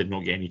cast did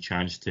not get any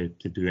chance to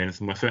do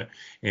anything with it.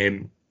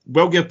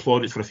 Well, give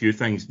plaudits for a few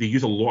things. They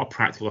use a lot of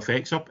practical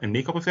effects and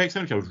makeup effects,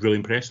 which I was really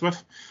impressed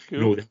with.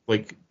 Cool.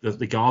 Like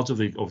the guards of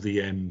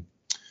the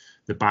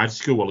bad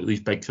school were like these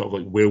big sort of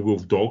like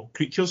werewolf dog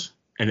creatures,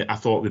 and I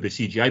thought they'd be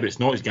CGI, but it's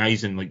not. It's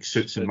guys in like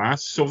suits and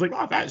masks. So I was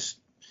like, that's.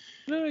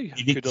 No,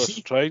 you could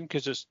also try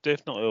because it's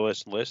definitely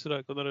less and less of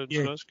that going around.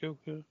 So that's cool.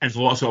 Yeah. And it's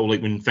a lot of sort of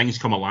like when things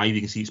come alive, you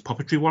can see it's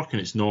puppetry work,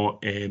 and it's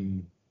not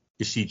the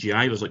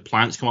CGI. There's like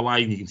plants come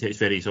alive, and you can tell it's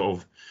very sort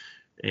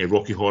of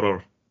Rocky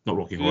Horror, not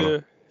Rocky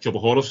Horror. Job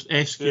of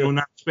Horror-esque, in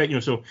that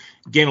respect, So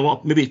again, a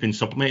lot. Maybe it's been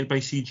supplemented by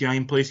CGI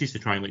in places to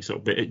try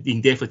and but you can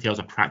definitely tell it's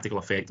a practical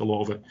effect. A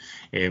lot of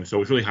it. So I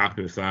was really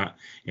happy with that.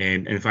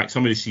 And in fact,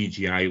 some of the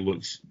CGI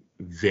looks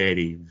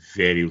very,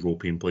 very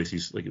ropey in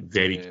places, like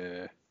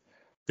very,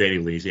 very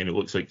lazy, and it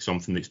looks like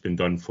something that's been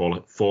done for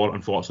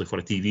unfortunately for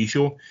a TV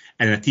show.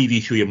 And in a TV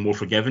show, you're more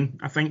forgiving,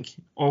 I think,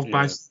 of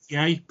bad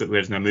CGI. But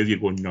whereas in a movie, you're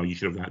going, no, you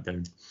should have that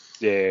down.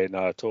 Yeah,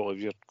 no, totally.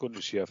 If you're going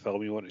to see a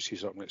film, you want to see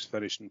something that's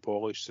finished and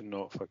polished and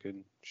not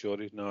fucking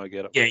shoddy. No, I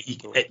get it. Yeah,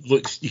 it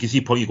looks. You can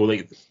see you go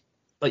like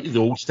the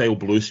old style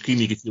blue screen.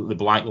 You can see the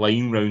black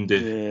line round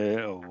it.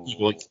 You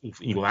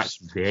go, that's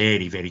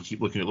very, very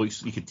cheap looking. It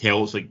looks. You could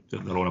tell it's like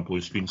they're on a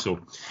blue screen. So,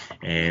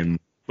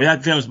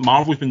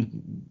 Marvel's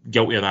been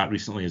guilty of that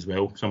recently as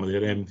well. Some of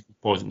their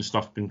positive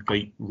stuff has been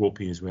quite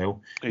ropey as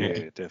well.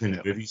 Yeah, definitely. In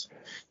the movies.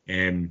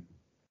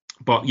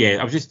 But yeah,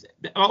 I was just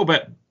a little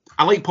bit.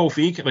 I like Paul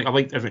Feig. I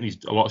like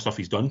a lot of stuff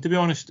he's done, to be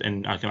honest,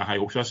 and I kind of high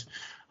hopes for this.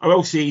 I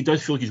will say he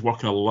does feel like he's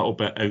working a little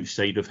bit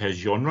outside of his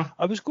genre.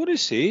 I was going to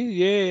say,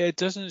 it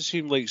doesn't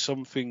seem like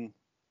something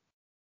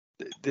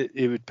that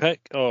he would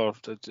pick, or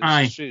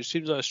it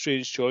seems like a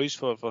strange choice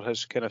for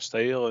his kind of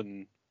style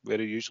and where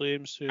he usually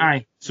aims to.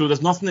 Aye, so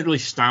there's nothing that really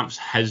stamps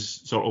his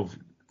sort of.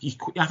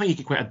 I think he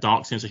get quite a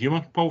dark sense of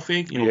humour, Paul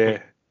Feig.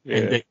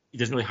 And that he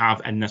doesn't really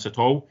have in this at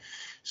all.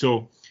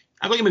 So.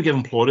 I think he would give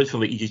him plaudits for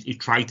like he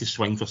tried to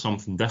swing for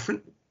something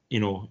different,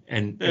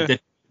 and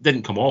it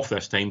didn't come off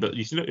this time. But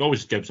you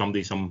always give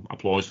somebody some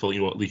applause for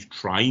at least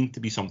trying to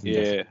be something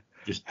different.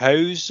 Just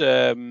who's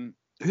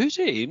it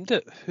aimed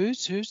at?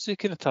 Who's the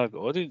kind of target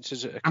audience?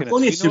 Is it a kind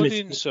of teen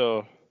audience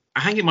or?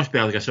 I think it must be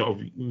like a sort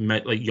of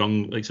like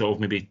young, like sort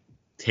of maybe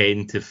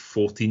 10 to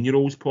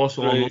 14-year-olds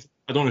possibly. Right.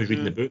 I don't know who's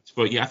reading the books,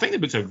 but yeah, I think the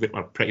books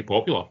are pretty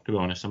popular. To be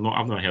honest, I've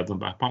never heard them,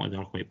 but apparently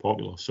they are quite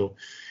popular. So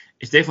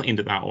it's definitely aimed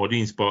at that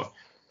audience, but.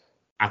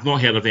 I've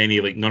not heard of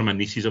any, like, none of my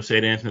nieces have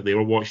said anything that they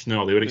were watching it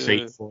or they were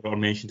excited for it or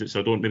mentioned it,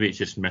 so maybe it's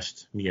just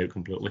missed me out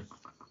completely.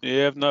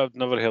 Yeah, I've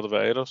never heard of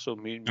it either, so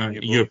you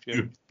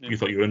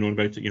thought you were known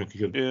about it, because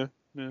you're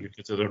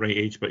kids are the right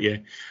age, but yeah.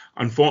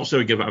 Unfortunately, I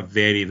would give it a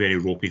very, very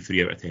ropey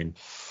 3 out of 10.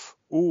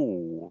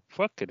 Oh,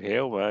 fucking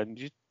hell, man.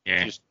 You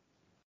just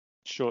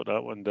shot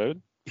that one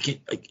down.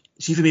 See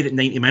if you made it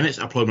 90 minutes,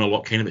 I'd probably not a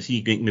lot kind of it. See,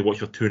 you making me watch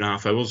for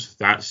 2.5 hours,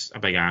 that's a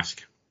big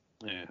ask.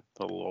 Yeah,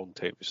 a long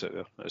time to sit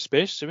there.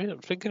 Especially, I'm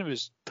thinking of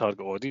his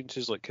target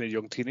audiences, like kind of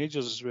young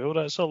teenagers as well.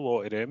 That's a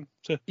lot of them.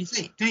 So. You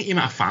think, can't you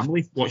have a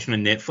family watching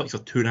on Netflix for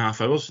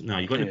 2.5 hours? No,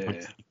 you've got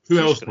to 2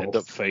 hours. Going to end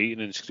up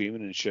fighting and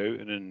screaming and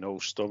shouting and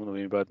all storming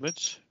away in bad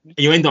moods. And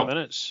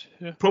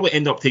you probably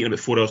end up taking about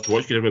 4 hours to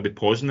watch because everybody be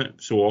pausing it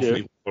so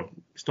often for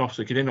stuff.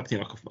 So you could end up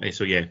taking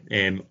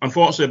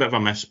unfortunately a bit of a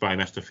miss by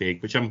Mr.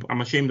 Feig, which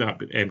I'm ashamed of that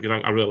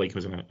because I really like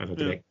him as a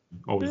director.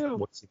 Always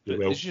watches it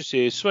well. As you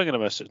say, swing and a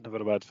miss, it's never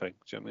a bad thing.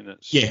 Do you know what I mean?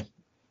 Yeah.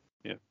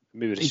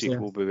 Maybe the sequel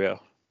will be better.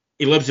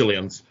 He lives, he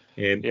learns.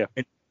 And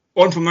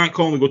on from that,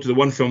 Colin, we go to the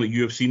one film that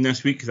you have seen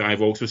this week that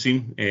I've also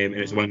seen, and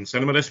it's one in the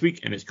cinema this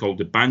week, and it's called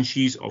The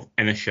Banshees of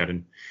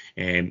Inisherin,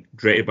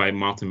 directed by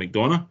Martin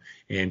McDonagh,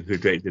 who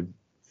directed the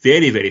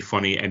very, very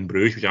funny In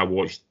Bruges, which I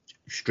watched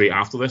straight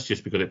after this,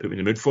 just because it put me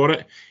in the mood for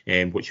it,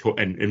 which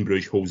in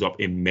Bruges holds up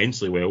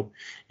immensely well.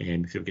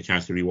 If you get a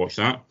chance to rewatch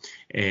that.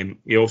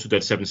 He also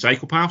did Seven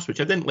Psychopaths,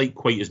 which I didn't like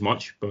quite as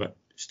much, but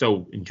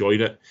still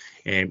enjoyed it.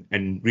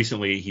 And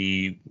recently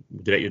he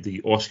directed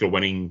the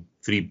Oscar-winning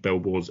Three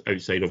Billboards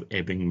Outside of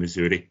Ebbing,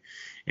 Missouri,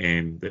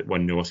 that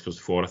won the Oscars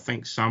for, I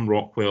think, Sam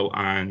Rockwell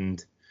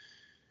and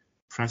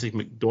Frances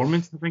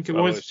McDormand, I think it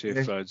was.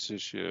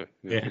 Francis, yeah.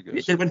 Maybe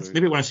it won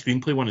a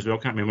screenplay one as well, I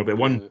can't remember, but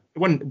it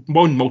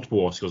won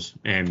multiple Oscars,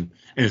 and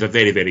it's a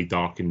very, very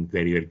dark and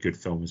very, very good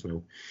film as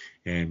well.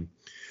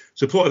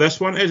 So the plot of this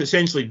one is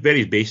essentially,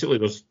 very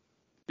basically,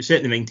 it's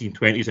set in the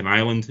 1920s in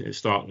Ireland.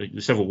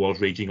 The Civil War's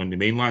raging on the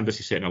mainland. This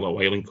is set in a little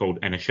island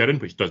called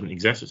Inishirin, which doesn't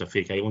exist. It's a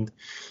fake island.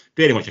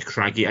 Very much a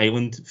craggy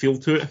island feel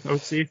to it, I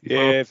would say.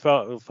 Yeah,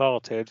 Father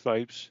Ted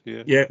vibes.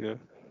 Yeah.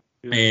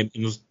 And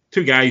there's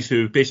two guys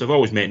who basically have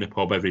always met in the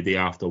pub every day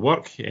after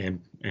work,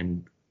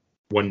 and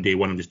one day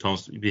one of them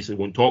just basically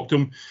won't talk to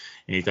him,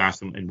 and he's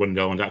asked him, and one of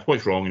the other ones asks,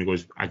 "What's wrong?" And he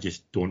goes, "I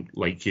just don't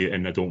like you,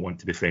 and I don't want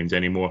to be friends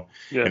anymore."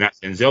 Yeah. And that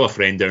sends the other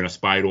friend down a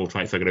spiral,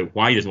 trying to figure out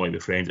why he doesn't want to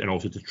be friends, and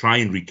also to try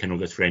and rekindle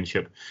this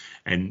friendship.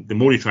 And the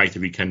more he tries to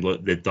rekindle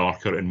it, the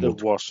darker and more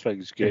worse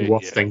things get,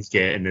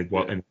 and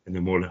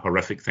the more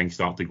horrific things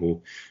start to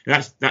go.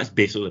 And that's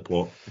basically the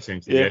plot,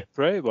 essentially. Yeah,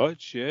 pretty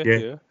much.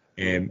 Yeah.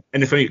 And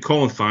the thing,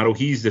 Colin Farrell,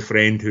 he's the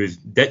friend who's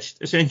ditched,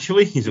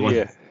 essentially. He's the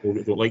one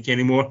who don't like you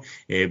anymore.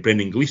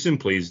 Brendan Gleeson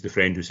plays the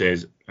friend who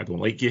says, "I don't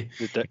like you."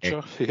 The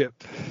ditcher, yep.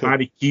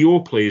 Barry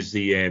Keogh plays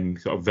the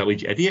sort of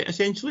village idiot,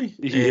 essentially.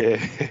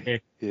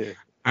 Yeah.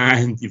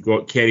 And you've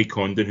got Kerry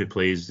Condon, who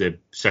plays the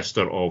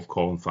sister of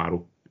Colin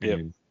Farrell.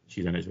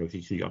 She's in it as well.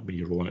 She's got a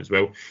big role in it as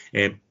well.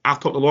 I've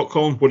talked a lot,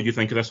 Colin. What did you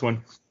think of this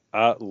one?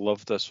 I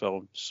love this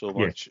film so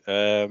much.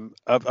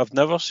 I've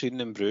never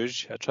seen In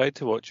Bruges. I tried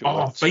to watch it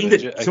once. Find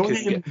it.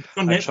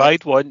 I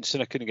tried once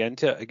and I couldn't get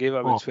into it. I gave it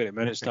about 20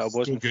 minutes and I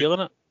wasn't feeling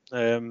it.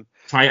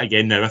 Try it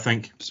again now, I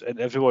think. And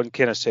everyone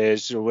kind of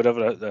says,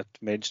 whenever I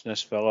mention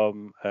this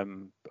film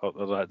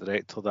or that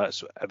director,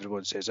 that's what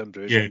everyone says, In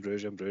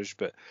Bruges.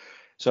 But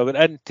so I went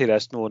into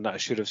this knowing that I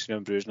should have seen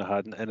In Bruges and I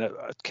hadn't, and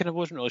I kind of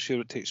wasn't really sure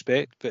what to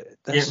expect. But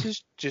this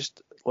is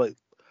just like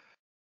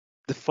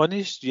the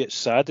funniest yet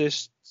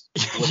saddest,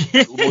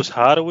 most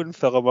harrowing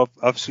film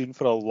I've seen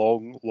for a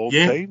long time.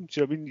 Do you know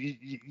what I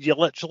mean? You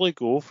literally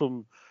go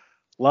from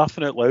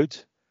laughing out loud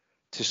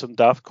to some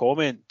daft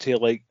comment to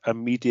like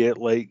immediate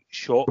like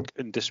shock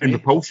and dismay and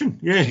repulsion.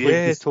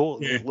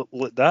 Totally.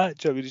 Like that.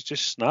 Do you know what I mean? It's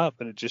just snap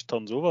and it just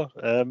turns over.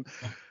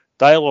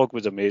 Dialogue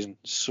was amazing,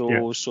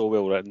 so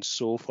well written,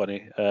 so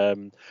funny.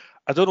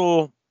 I don't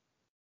know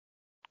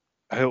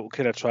how it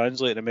kind of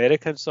translate in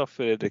American stuff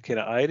for the kind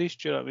of Irish.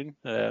 Do you know what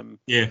I mean?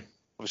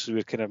 Obviously,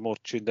 we're kind of more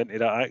tuned into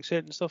that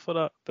accent and stuff like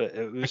that. But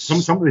it was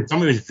somebody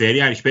was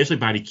very Irish, especially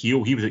Barry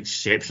Keogh. He was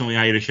exceptionally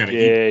Irish in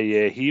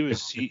it. He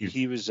was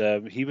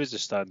the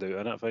standout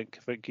in it. I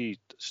think he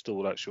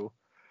stole that show.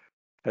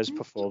 His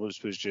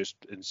performance was just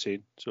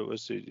insane. So it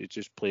was. He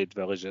just played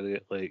village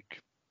idiot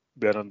like.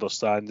 We're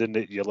understanding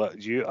that you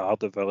are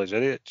the village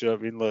idiot. Do you know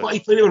what I mean? Like, but he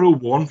played a real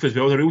warmth as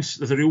well.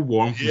 There's a real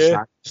warmth.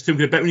 Yeah. The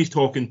bit when he's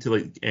talking to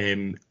like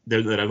the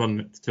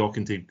river,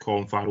 talking to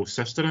Colin Farrell's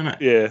sister in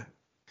it. Yeah.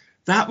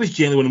 That was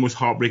generally one of the most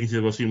heartbreaking things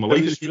I've ever seen in my life.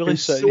 It was really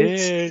so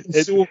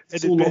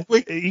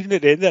lovely. Even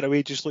at the end of it,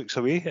 he just looks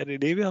away and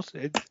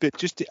it but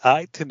just the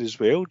acting as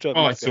well. Do you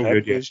know it's so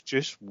good. It was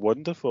just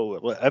wonderful.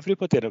 Like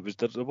everybody in it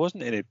there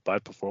wasn't any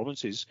bad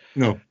performances.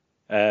 No.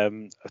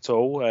 At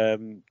all.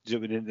 And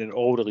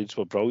all the leads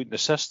were brilliant. The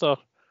sister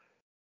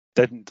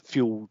didn't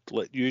feel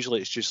like,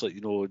 usually it's just like,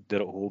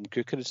 they're at home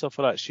cooking and stuff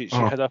like that. She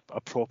had a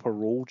proper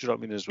role, do you know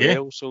what I mean, as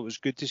well. So it was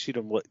good to see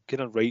them like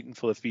kind of writing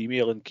for the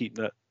female and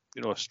keeping it,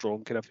 a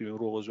strong kind of female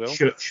role as well.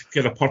 She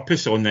had a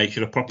purpose on that.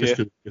 She had a purpose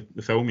to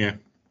the film,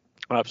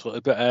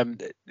 Absolutely.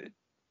 But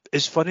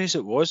as funny as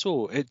it was,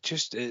 though,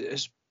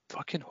 it's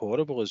fucking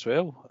horrible as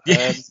well.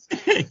 It's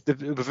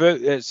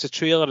a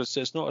trailer.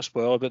 It's not a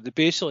spoiler, but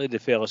basically the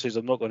fella says,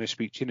 "I'm not going to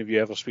speak to you, and if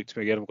you ever speak to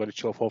me again, I'm going to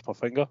chop off my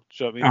finger."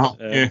 Do you know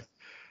what I mean?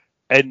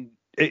 And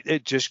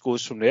it just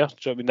goes from there. Do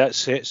you know what I mean? That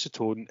sets the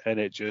tone, and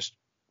it just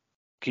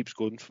keeps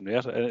going from there,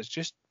 and it's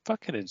just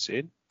fucking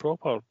insane,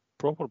 proper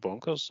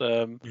bonkers.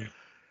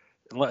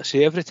 And let's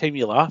say every time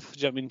you laugh, do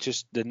you know what I mean?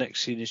 Just the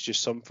next scene is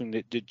just something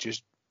that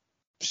just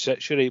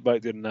sits you right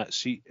back there in that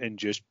seat and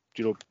just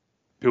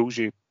pulls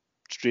you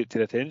straight to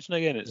the attention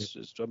again.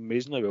 It's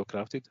amazingly well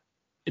crafted.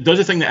 It does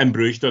the thing that In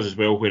Bruges does as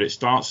well, where it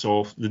starts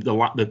off the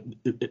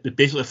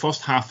basically the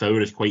first half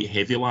hour is quite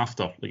heavy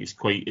laughter. Like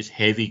it's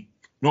heavy,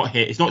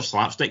 it's not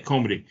slapstick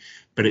comedy,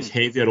 but it's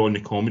heavier on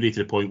the comedy to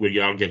the point where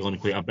you are giggling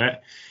quite a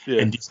bit.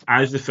 And just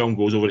as the film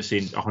goes over, it's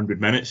saying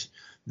 100 minutes,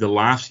 the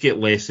laughs get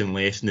less and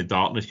less, and the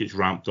darkness gets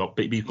ramped up.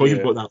 But because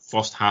you've got that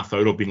first half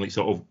hour of being like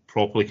sort of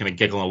properly kind of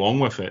giggling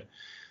along with it,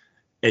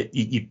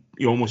 you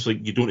almost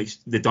like you don't.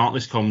 The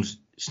darkness comes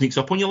sneaks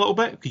up on you a little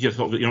bit because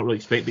you're not really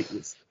expecting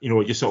it.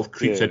 It just sort of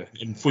creeps in,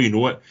 and before you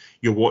know it,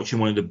 you're watching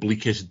one of the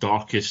bleakest,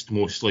 darkest,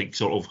 most like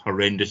sort of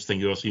horrendous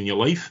things you've ever seen in your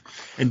life,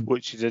 and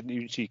which you didn't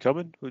even see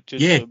coming, which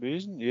is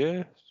amazing.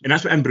 Yeah, and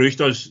that's what In Bruges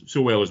does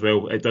so well as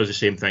well. It does the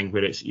same thing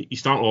where it's you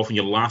start off and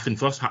you're laughing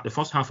the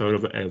first half hour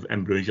of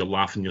In Bruges, you're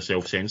laughing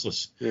yourself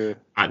senseless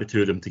at the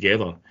two of them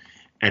together,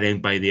 and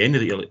then by the end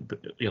of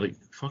it, you're like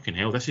fucking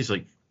hell, this is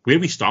like where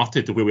we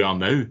started to where we are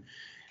now.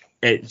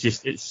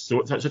 It's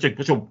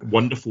such a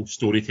wonderful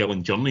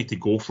storytelling journey to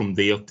go from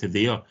there to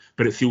there,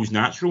 but it feels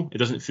natural. It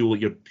doesn't feel like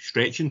you're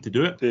stretching to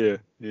do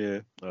it. Yeah.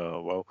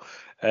 Oh well,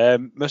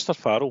 Mr.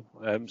 Farrell.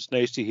 It's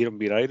nice to hear him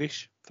being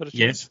Irish for a change.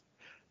 Yes,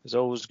 it's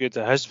always good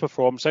to his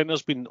performance. I think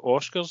there's been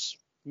Oscars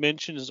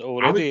mentions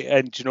already,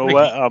 and do you know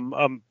what?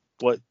 I'm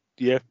like,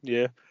 yeah.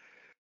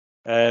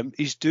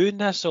 He's doing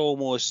this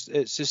almost.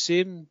 It's the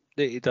same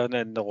that he done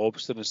in The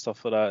Lobster and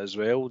stuff like that as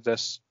well.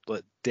 This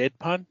like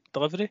deadpan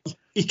delivery.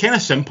 He's kind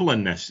of simple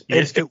in this.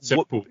 Yes,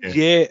 simple.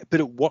 Yeah, but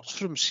it works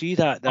for him. See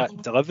that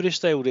delivery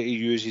style that he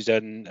uses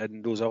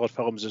in those other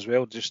films as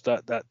well. Just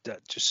that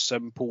just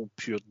simple,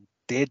 pure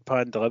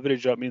deadpan delivery.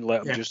 Do you know what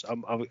I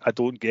mean? Like I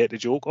don't get the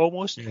joke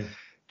almost. Yeah.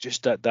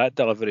 Just that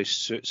delivery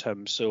suits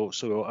him so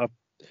well.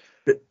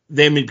 But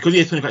then because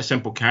he's kind of a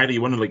simple character,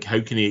 you wonder like how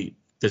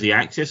does he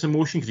access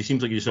emotion? Because he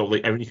seems like he sort of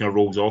like everything kind of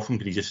rolls off him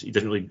because he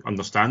doesn't really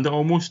understand it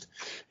almost.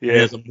 Yeah. And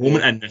there's a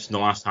moment in this in the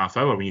last half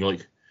hour when you're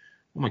like,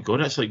 oh my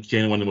god, that's like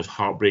genuinely one of the most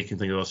heartbreaking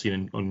things I've ever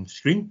seen on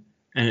screen.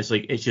 And it's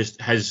like it's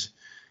just his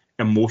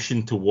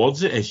emotion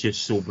towards it is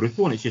just so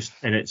brutal, and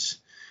it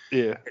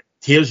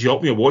tears you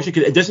up when you watch it.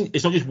 Because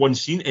it's not just one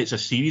scene; it's a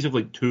series of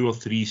like 2 or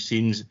 3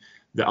 scenes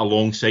that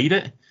alongside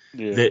it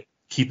that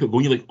keep it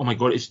going. You're like, oh my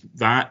god, it's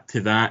that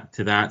to that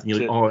to that, and you're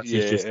like, oh, it's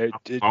just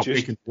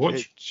heartbreaking to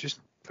watch. It's just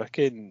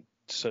fucking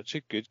such a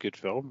good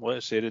film. Like I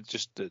said, it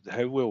just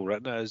how well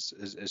written it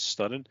is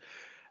stunning.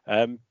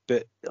 But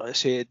like I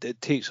say,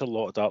 it takes a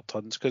lot of dark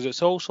turns because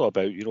it's also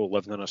about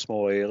living on a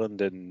small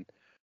island and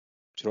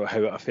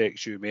how it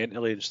affects you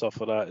mentally and stuff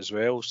like that as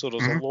well. So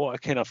there's a lot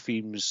of kind of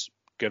themes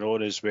going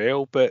on as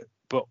well. But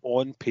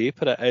on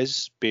paper, it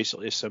is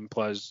basically as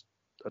simple as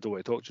I don't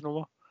want to talk to you no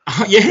more.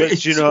 Yeah,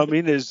 do you know what I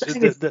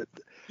mean?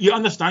 You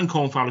understand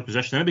Colin Farrell's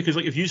position now because,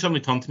 like, if you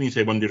suddenly turn to me and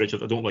say, "One day,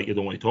 Richard, I don't like you, I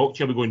don't want to talk to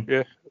you," I'll be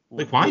going,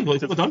 like, why? Like,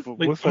 what have I done?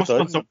 Like, I must have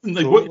done something.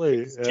 Like,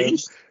 totally. What's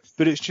changed?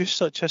 But it's just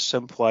such a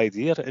simple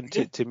idea, and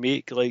to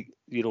make like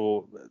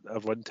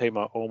at one time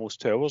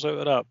almost 2 hours out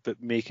of that,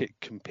 but make it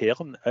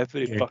compelling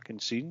every fucking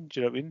scene. Do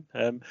you know what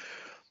I mean?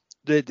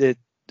 The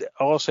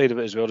other side of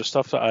it as well, the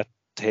stuff that I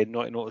tend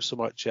not to notice so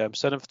much,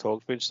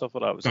 cinematography and stuff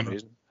like that was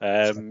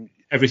amazing.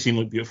 Every scene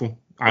looked beautiful.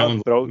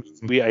 Ireland, I want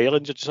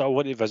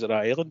to visit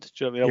that island.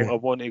 Do you know what I mean? I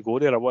want to go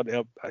there. I want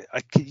to.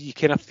 You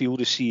kind of feel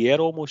the sea air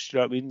almost. Do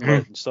you know what I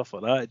mean? And stuff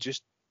like that. It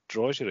just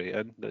draws you right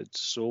in. It's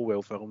so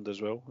well filmed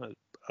as well. It's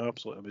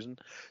absolutely amazing.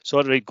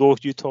 So, right, go.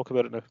 You talk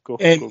about it now. Go.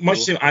 I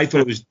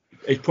thought it's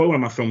probably one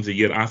of my films of the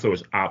year. I thought it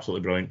was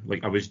absolutely brilliant.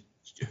 Like I was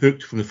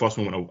hooked from the first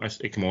moment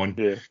it came on.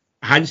 Yeah.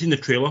 I hadn't seen the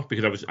trailer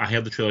because I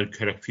heard the trailer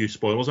had a few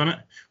spoilers in it,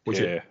 which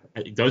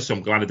it does. So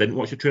I'm glad I didn't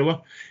watch the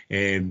trailer.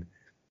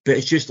 But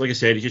it's just like I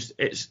said,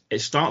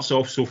 it starts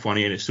off so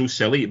funny and it's so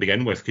silly to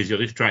begin with because you're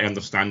just trying to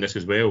understand this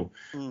as well.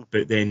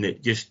 But then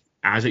it just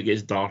as it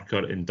gets darker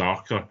and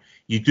darker,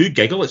 you do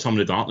giggle at some of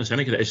the darkness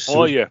in it because it is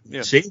so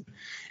insane.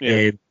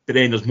 Yeah. But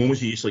then there's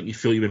moments you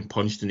feel you've been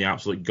punched in the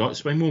absolute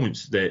guts by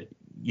moments that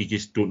you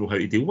just don't know how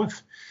to deal with.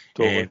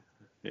 Totally.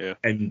 Yeah.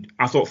 And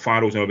I thought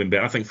Farrell's never been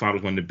better. I think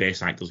Farrell's one of the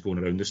best actors going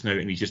around this now,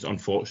 and he's just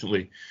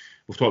unfortunately,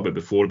 we've talked about it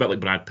before, a bit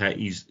like Brad Pitt.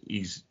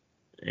 He's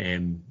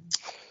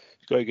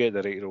got to get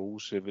the right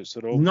roles. If it's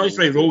the wrong, not his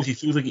right roles. He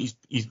feels like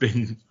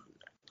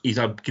he's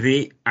a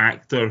great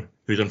actor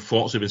who's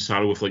unfortunately been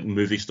saddled with like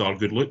movie star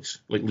good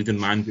looks, like leading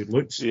man good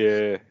looks.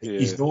 Yeah.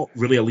 He's not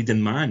really a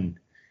leading man.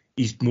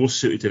 He's more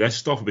suited to this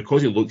stuff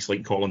because he looks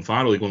like Colin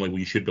Farrell. You're going like, well,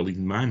 you should be a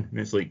leading man, and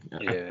it's like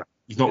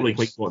he's not really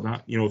quite got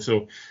that,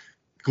 So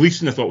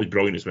Gleeson I thought was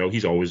brilliant as well.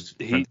 He's always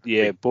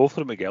both of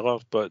them together.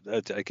 But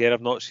again,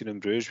 I've not seen them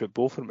Bruges, but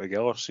both of them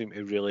together seem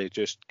to really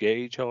just get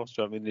each other.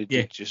 So I mean, they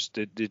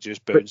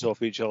just bounce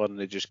off each other and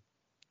they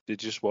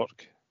just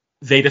work.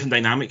 Very different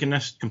dynamic in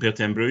this compared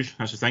to In Bruges.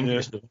 That's the thing.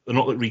 Yeah.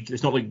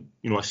 It's not like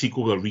a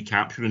sequel where they're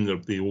recapturing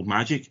the old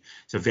magic.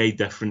 It's a very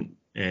different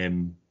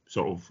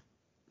sort of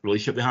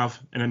relationship they have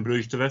in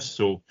Bruges to this.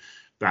 So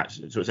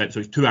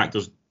it's two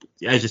actors.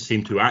 It is the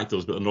same two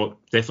actors, but they're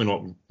definitely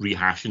not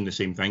rehashing the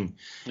same thing.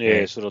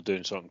 Yeah, so they're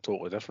doing something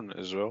totally different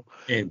as well.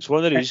 It's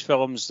one of these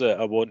films that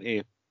I want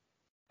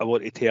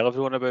to tell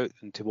everyone about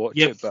and to watch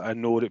it, but I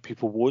know that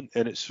people won't,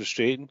 and it's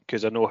frustrating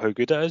because I know how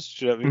good it is.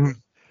 Do you know what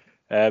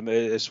I mean?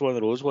 It's one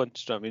of those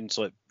ones. Do you know what I mean? It's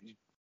like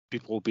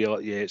people will be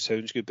like, yeah, it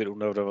sounds good, but they'll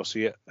never ever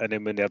see it. And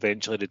then when they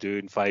eventually do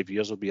in 5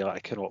 years, they'll be like, I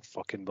cannot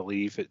fucking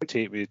believe it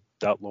take me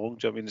that long.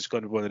 Do you know what I mean? It's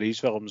going to be one of these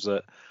films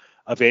that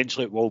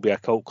eventually it will be a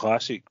cult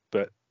classic,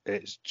 but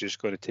it's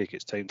just going to take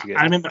its time to get.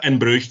 I remember In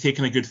Bruges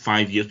taking a good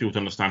 5 years for people to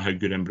understand how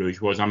good In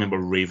Bruges was. I remember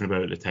raving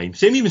about it at the time.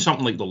 Same even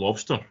something like The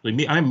Lobster. Like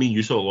me and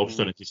you saw The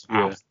Lobster and just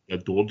absolutely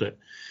adored it.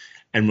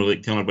 and we're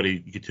like telling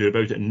everybody you could hear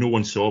about it, and no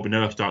one saw. But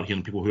now I start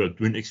hearing people who I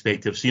wouldn't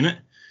expect to have seen it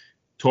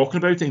talking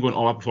about it and going,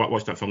 "Oh, I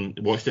watched that film,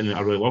 watched it, and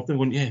I really loved it." And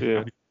going,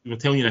 "Yeah, we were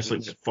telling you this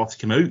like when it first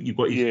came out. You've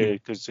got to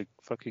because it's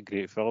a fucking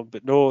great film."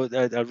 But no,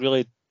 I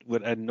really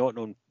went in not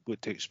knowing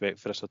what to expect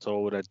for this at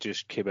all, and I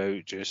just came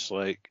out just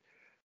like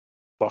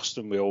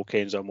bursting with all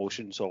kinds of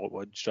emotions all at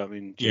once. I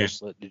mean,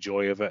 just like the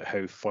joy of it,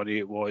 how funny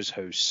it was,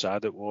 how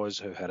sad it was,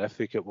 how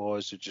horrific it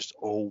was. It just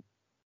all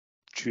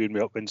chewing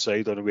me up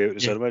inside on the way out of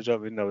the cinema. I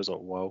mean, I was like,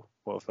 wow,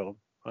 what a film.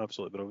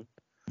 Absolutely brilliant.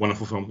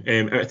 Wonderful film.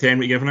 Out of 10,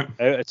 what are you giving it?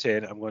 Out of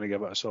 10, I'm going to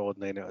give it a solid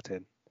 9 out of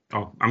 10.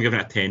 Oh, I'm giving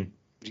it a 10.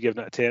 You're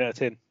giving it a 10 out of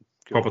 10?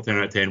 Cool. Proper 10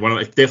 out of 10.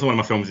 It's definitely one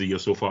of my films of the year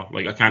so far.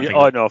 Like, I can't think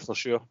Oh, no, for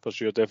sure,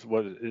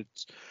 definitely.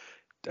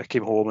 I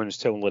came home and was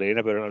telling Lorraine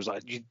about it, and I was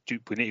like, we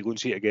need to go and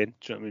see it again.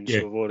 Do you know what I mean?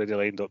 So I've already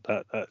lined up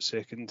that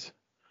second.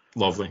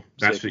 Lovely.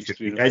 That's what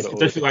it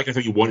does feel like I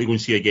think you want to go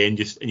and see it again,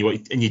 and you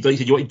want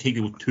to take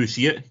people to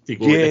see it.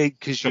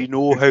 Because you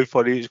know how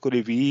funny it's going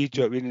to be.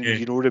 Do you know what I mean? And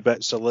you know the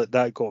bits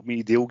that got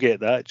me, they'll get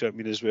that. Do you know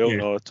what I mean as well? Yeah.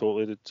 No,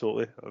 totally.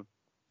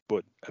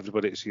 But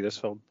everybody to see this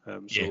film.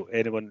 So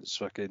anyone that's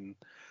fucking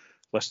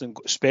listening,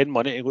 spend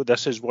money to go.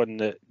 This is one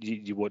that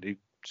you want to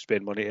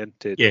spend money in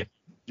to.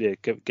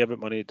 Give it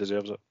money. It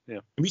deserves it. Yeah.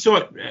 And we saw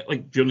it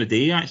like during the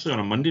day actually on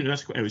a Monday.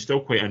 It was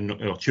still quite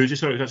or Tuesday.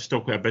 Sorry, it was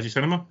still quite a busy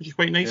cinema, which is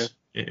quite nice.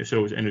 Yeah. So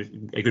it was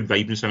a good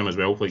vibe in cinema as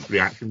well, like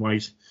reaction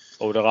wise.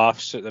 All the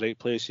laughs at the right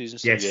places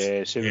and stuff.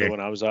 Yeah, same as the one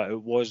I was at.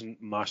 It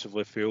wasn't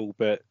massively full,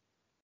 but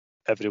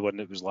everyone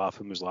that was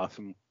laughing.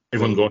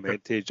 Everyone got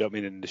it. Do you know what I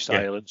mean? And the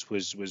silence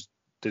was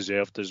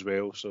deserved as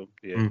well. So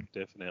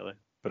definitely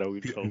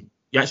brilliant film.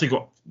 You actually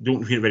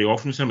don't hear it very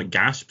often in cinema,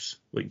 gasps,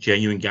 like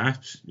genuine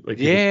gasps. Like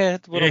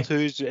one or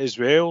two as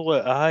well.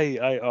 Like,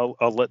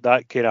 I'll let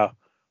that kind of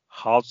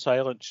hard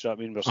silence, you know what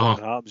I mean, where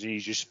something happens and you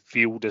just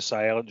feel the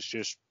silence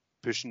just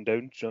pushing down,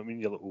 do you know what I mean?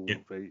 You're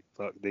like, right,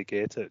 fuck, they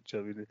get it, do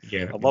you know what I mean?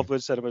 Yeah. I love when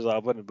cinemas are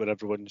when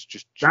everyone's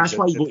just... That's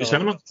why you go to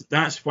cinema.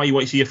 That's why you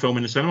want to see a film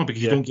in the cinema,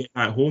 because you don't get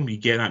that at home, you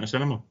get that in the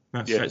cinima.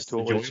 That's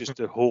totally. It's just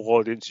the whole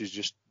audience is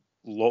just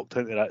locked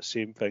into that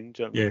same thing,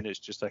 do you know what I mean? It's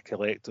just a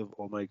collective,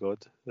 oh my God,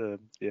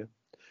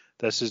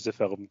 This is the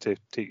film to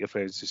take your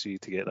friends to see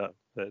to get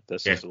that.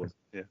 This is the one.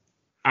 Yeah.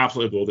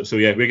 Absolutely loved it. So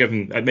we're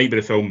giving it might be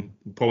the film,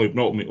 probably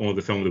not only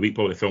the film of the week,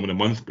 probably the film of the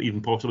month, but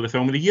even possibly the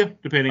film of the year,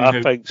 depending.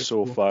 I think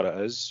so far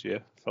it is. Yeah,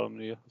 film of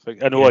the year.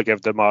 I know I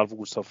give the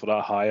Marvel stuff for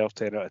that higher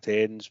 10 out of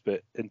 10s,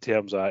 but in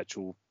terms of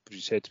actual, you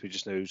said to me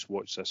just now,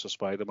 watch this or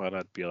Spider-Man,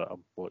 I'd be like,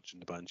 I'm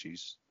watching the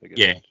Banshees again.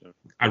 Yeah, so,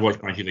 I'd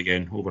watch Banshees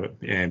again over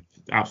it.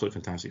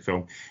 Absolutely fantastic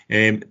film.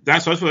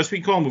 That's us for this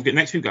week, Colin.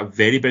 We've got a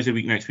very busy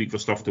week next week for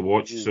stuff to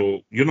watch.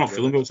 So you're not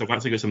feeling well, so I've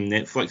actually got some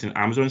Netflix and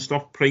Amazon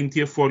stuff primed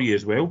here for you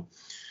as well.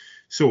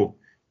 So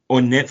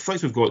on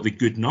Netflix, we've got The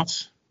Good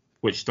Nurse,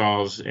 which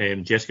stars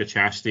Jessica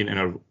Chastain and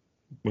I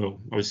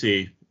would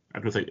say, I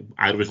don't think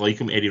either was like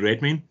him, Eddie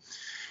Redmayne.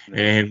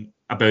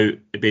 About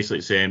basically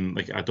it's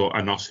like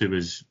a nurse who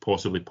was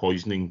possibly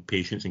poisoning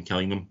patients and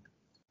killing them.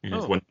 And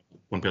it's one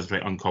person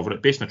trying to uncover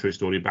it, based on a true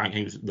story. Back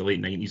in the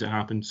late 90s it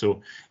happened.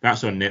 So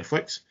that's on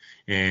Netflix.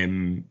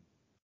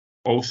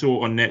 Also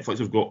on Netflix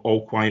we've got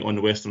All Quiet on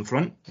the Western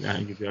Front, a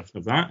new version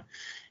of that.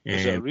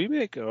 Is it a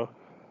remake or?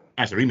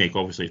 It's a remake,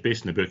 obviously. It's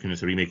based in the book and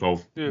it's a remake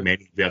of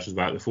many versions of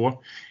that before.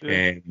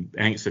 I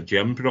think it's a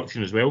German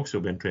production as well, so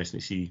it'll be interesting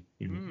to see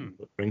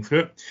what bring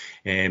through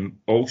it.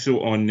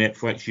 Also on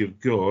Netflix you've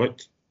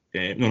got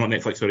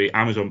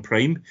Amazon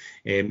Prime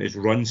is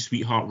Run,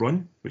 Sweetheart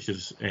Run, which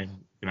is an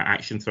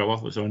action thriller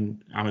that's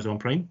on Amazon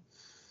Prime.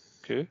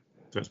 Okay.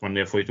 So that's one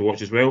there for you to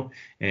watch as well.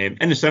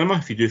 In the cinema,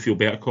 if you do feel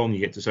better, Colin, you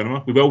get to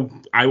cinema.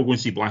 I will go and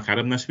see Black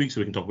Adam this week,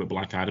 so we can talk about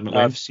Black Adam at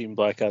length. I've seen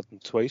Black Adam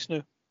twice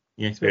now.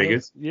 Yeah, it's very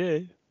good. Yeah.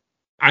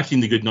 I've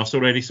seen The Good Nurse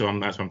already, so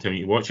that's why I'm telling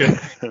you to watch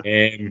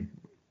it.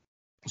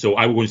 So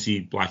I will go and see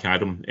Black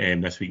Adam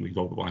this week. We can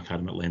talk about Black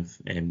Adam at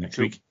length next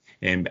week.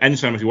 In the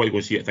cinema, if you want to go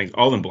and see it, things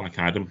other than Black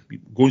Adam,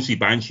 go and see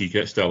Banshee,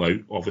 because it's still out,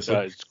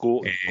 obviously.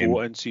 Go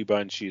and see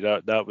Banshee.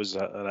 That was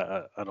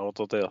an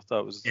order there.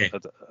 That was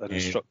an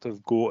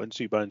instructive go and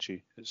see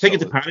Banshee.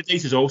 Ticket to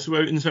Paradise is also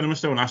out in the cinema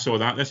still, and I saw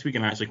that this week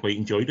and I actually quite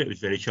enjoyed it. It was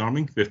very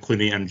charming with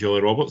Clooney and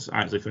Julia Roberts. I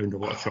actually found a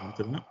lot of charm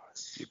to that.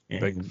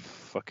 Big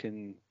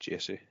fucking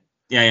Jesse.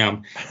 Yeah, I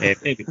am.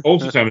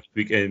 Also coming this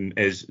week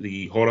is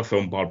the horror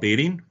film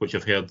Barbarian, which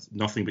I've heard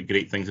nothing but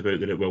great things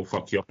about, that it will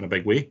fuck you up in a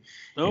big way.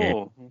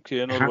 Oh, okay,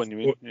 another one you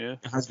mean, yeah.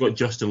 It has got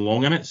Justin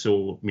Long in it,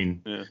 so, I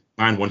mean,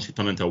 man wants to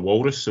turn into a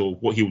walrus, so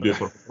what he'll do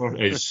for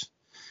horror is,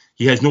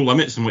 he has no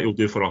limits in what he'll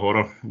do for a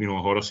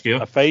horror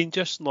scare. I find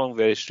Justin Long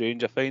very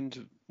strange. I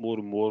find more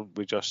and more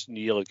we just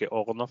nearly get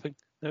all or nothing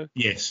now.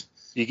 Yes.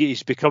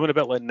 He's becoming a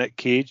bit like Nick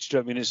Cage, do you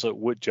know what I mean? It's like,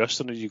 what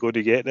Justin are you going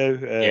to get now?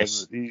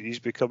 Yes. He's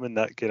becoming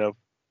that kind of,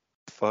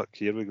 fuck,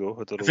 here we go.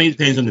 I think it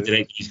depends on the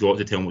director he's got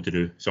to tell him what to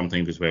do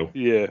sometimes as well.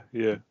 Yeah.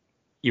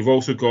 You've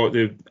also got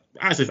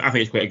I think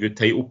it's quite a good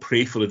title,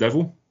 Pray for the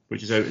Devil,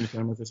 which is out in the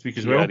cinema this week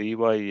as well.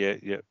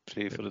 Yeah,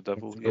 Pray for the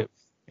Devil, yeah.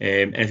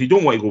 And if you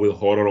don't want to go with a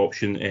horror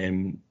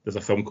option, there's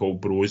a film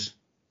called Bros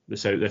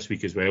that's out this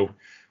week as well,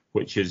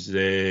 which is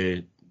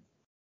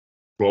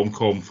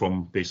rom-com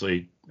from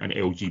basically an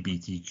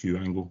LGBTQ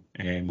angle.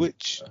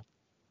 Which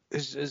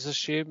is a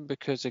shame,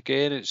 because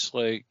again, it's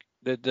like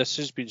this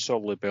has been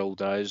solely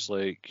billed as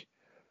like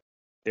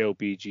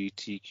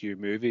LGBTQ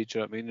movie. Do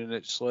you know what I mean? And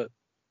it's like,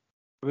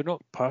 we're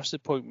not past the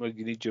point where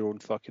you need your own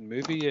fucking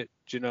movie yet.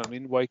 Do you know what I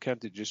mean? Why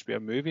can't it just be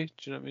a movie? Do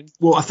you know what I mean?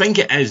 Well, I think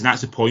it is, and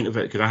that's the point of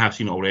it, because I have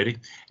seen it already.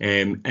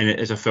 And it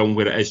is a film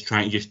where it is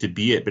trying just to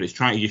be it, but it's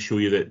trying to just show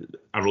you that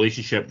a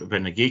relationship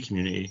within the gay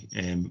community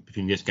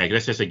between this guy.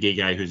 This is a gay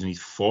guy who's in his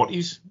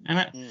 40s in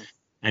it,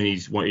 and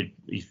he's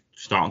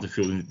starting to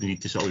feel the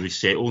need to sort of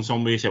resettle in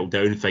some way, settle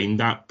down and find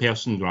that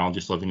person, rather than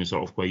just living a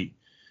sort of quite,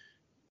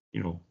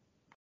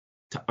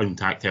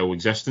 untactile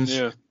existence.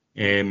 Yeah.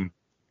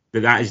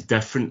 That is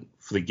different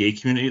for the gay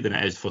community than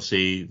it is for,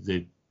 say,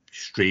 the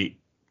straight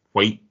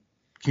white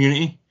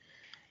community.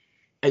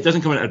 It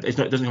doesn't come in. It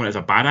doesn't come in as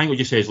a bad angle. It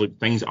just says, look,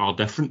 things are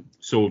different.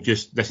 So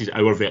just this is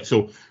our vet.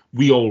 So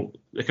we all,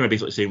 they're kind of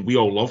basically saying, we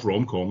all love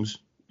rom-coms.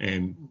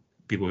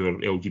 People who are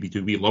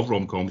LGBT, we love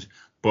rom-coms,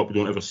 but we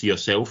don't ever see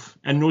ourselves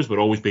in those. We're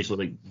always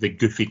basically like the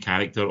goofy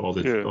character or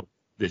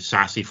the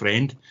sassy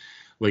friend.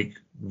 Like,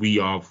 we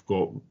have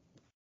got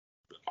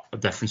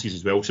differences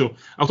as well. So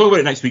I'll talk about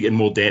it next week in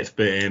more depth,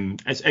 but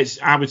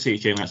it's I would say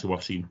it's generally actually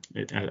worth seeing.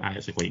 I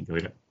actually quite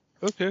enjoyed it.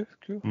 Okay,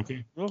 cool.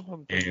 Okay. Well,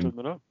 I'm intrigued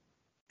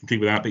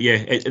with that, but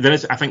yeah, there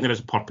is. I think there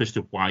is a purpose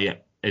to why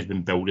it has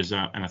been billed as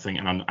that, and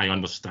I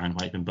understand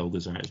why it's been billed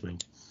as that as well.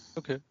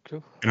 Okay,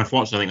 cool. And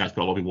unfortunately, I think that's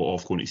put a lot of people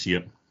off going to see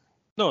it.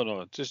 No,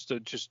 I'm just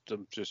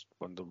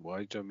wondering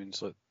why. Do you know what I mean?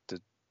 It's like,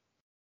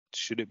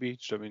 should it be? Do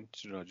you know what I mean?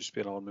 Should it just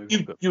be another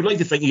movie? You'd like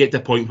to think you get to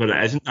a point where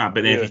it isn't that,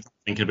 but then if you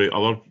think about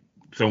other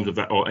films of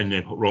that in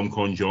the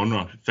rom-com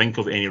genre, think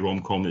of any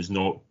rom-com that's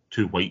not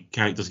two white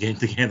characters getting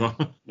together.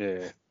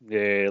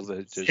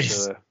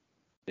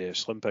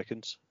 Slim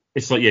pickings.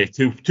 It's like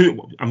two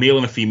a male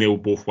and a female,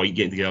 both white,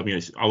 getting together. I mean,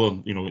 it's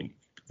other,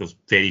 there's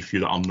very few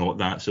that are not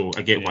that. So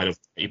I get why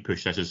they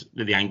push this as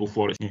the angle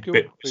for it. Cool.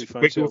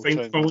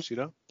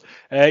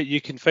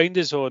 You can find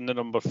us on the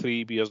number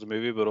 3 Beers the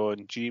Movie. We're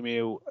on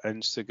Gmail,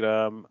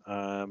 Instagram,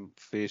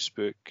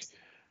 Facebook,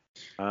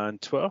 and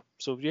Twitter.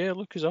 So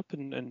look us up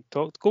and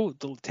talk. Go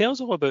tell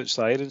us all about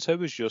Sirens. How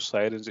was your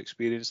Sirens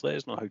experience? Let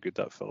us know how good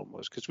that film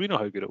was, because we know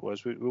how good it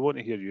was. We want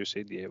to hear you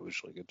saying it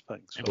was really good.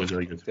 Thanks. It was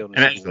really good. And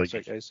it's really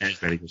good. It's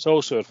very good. It's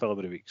also our film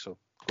of the week, so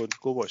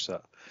go watch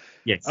that.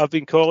 Yes. I've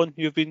been Colin.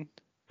 You've been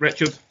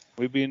Richard.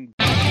 We've been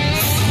 3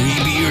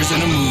 Beers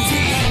and a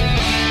Movie.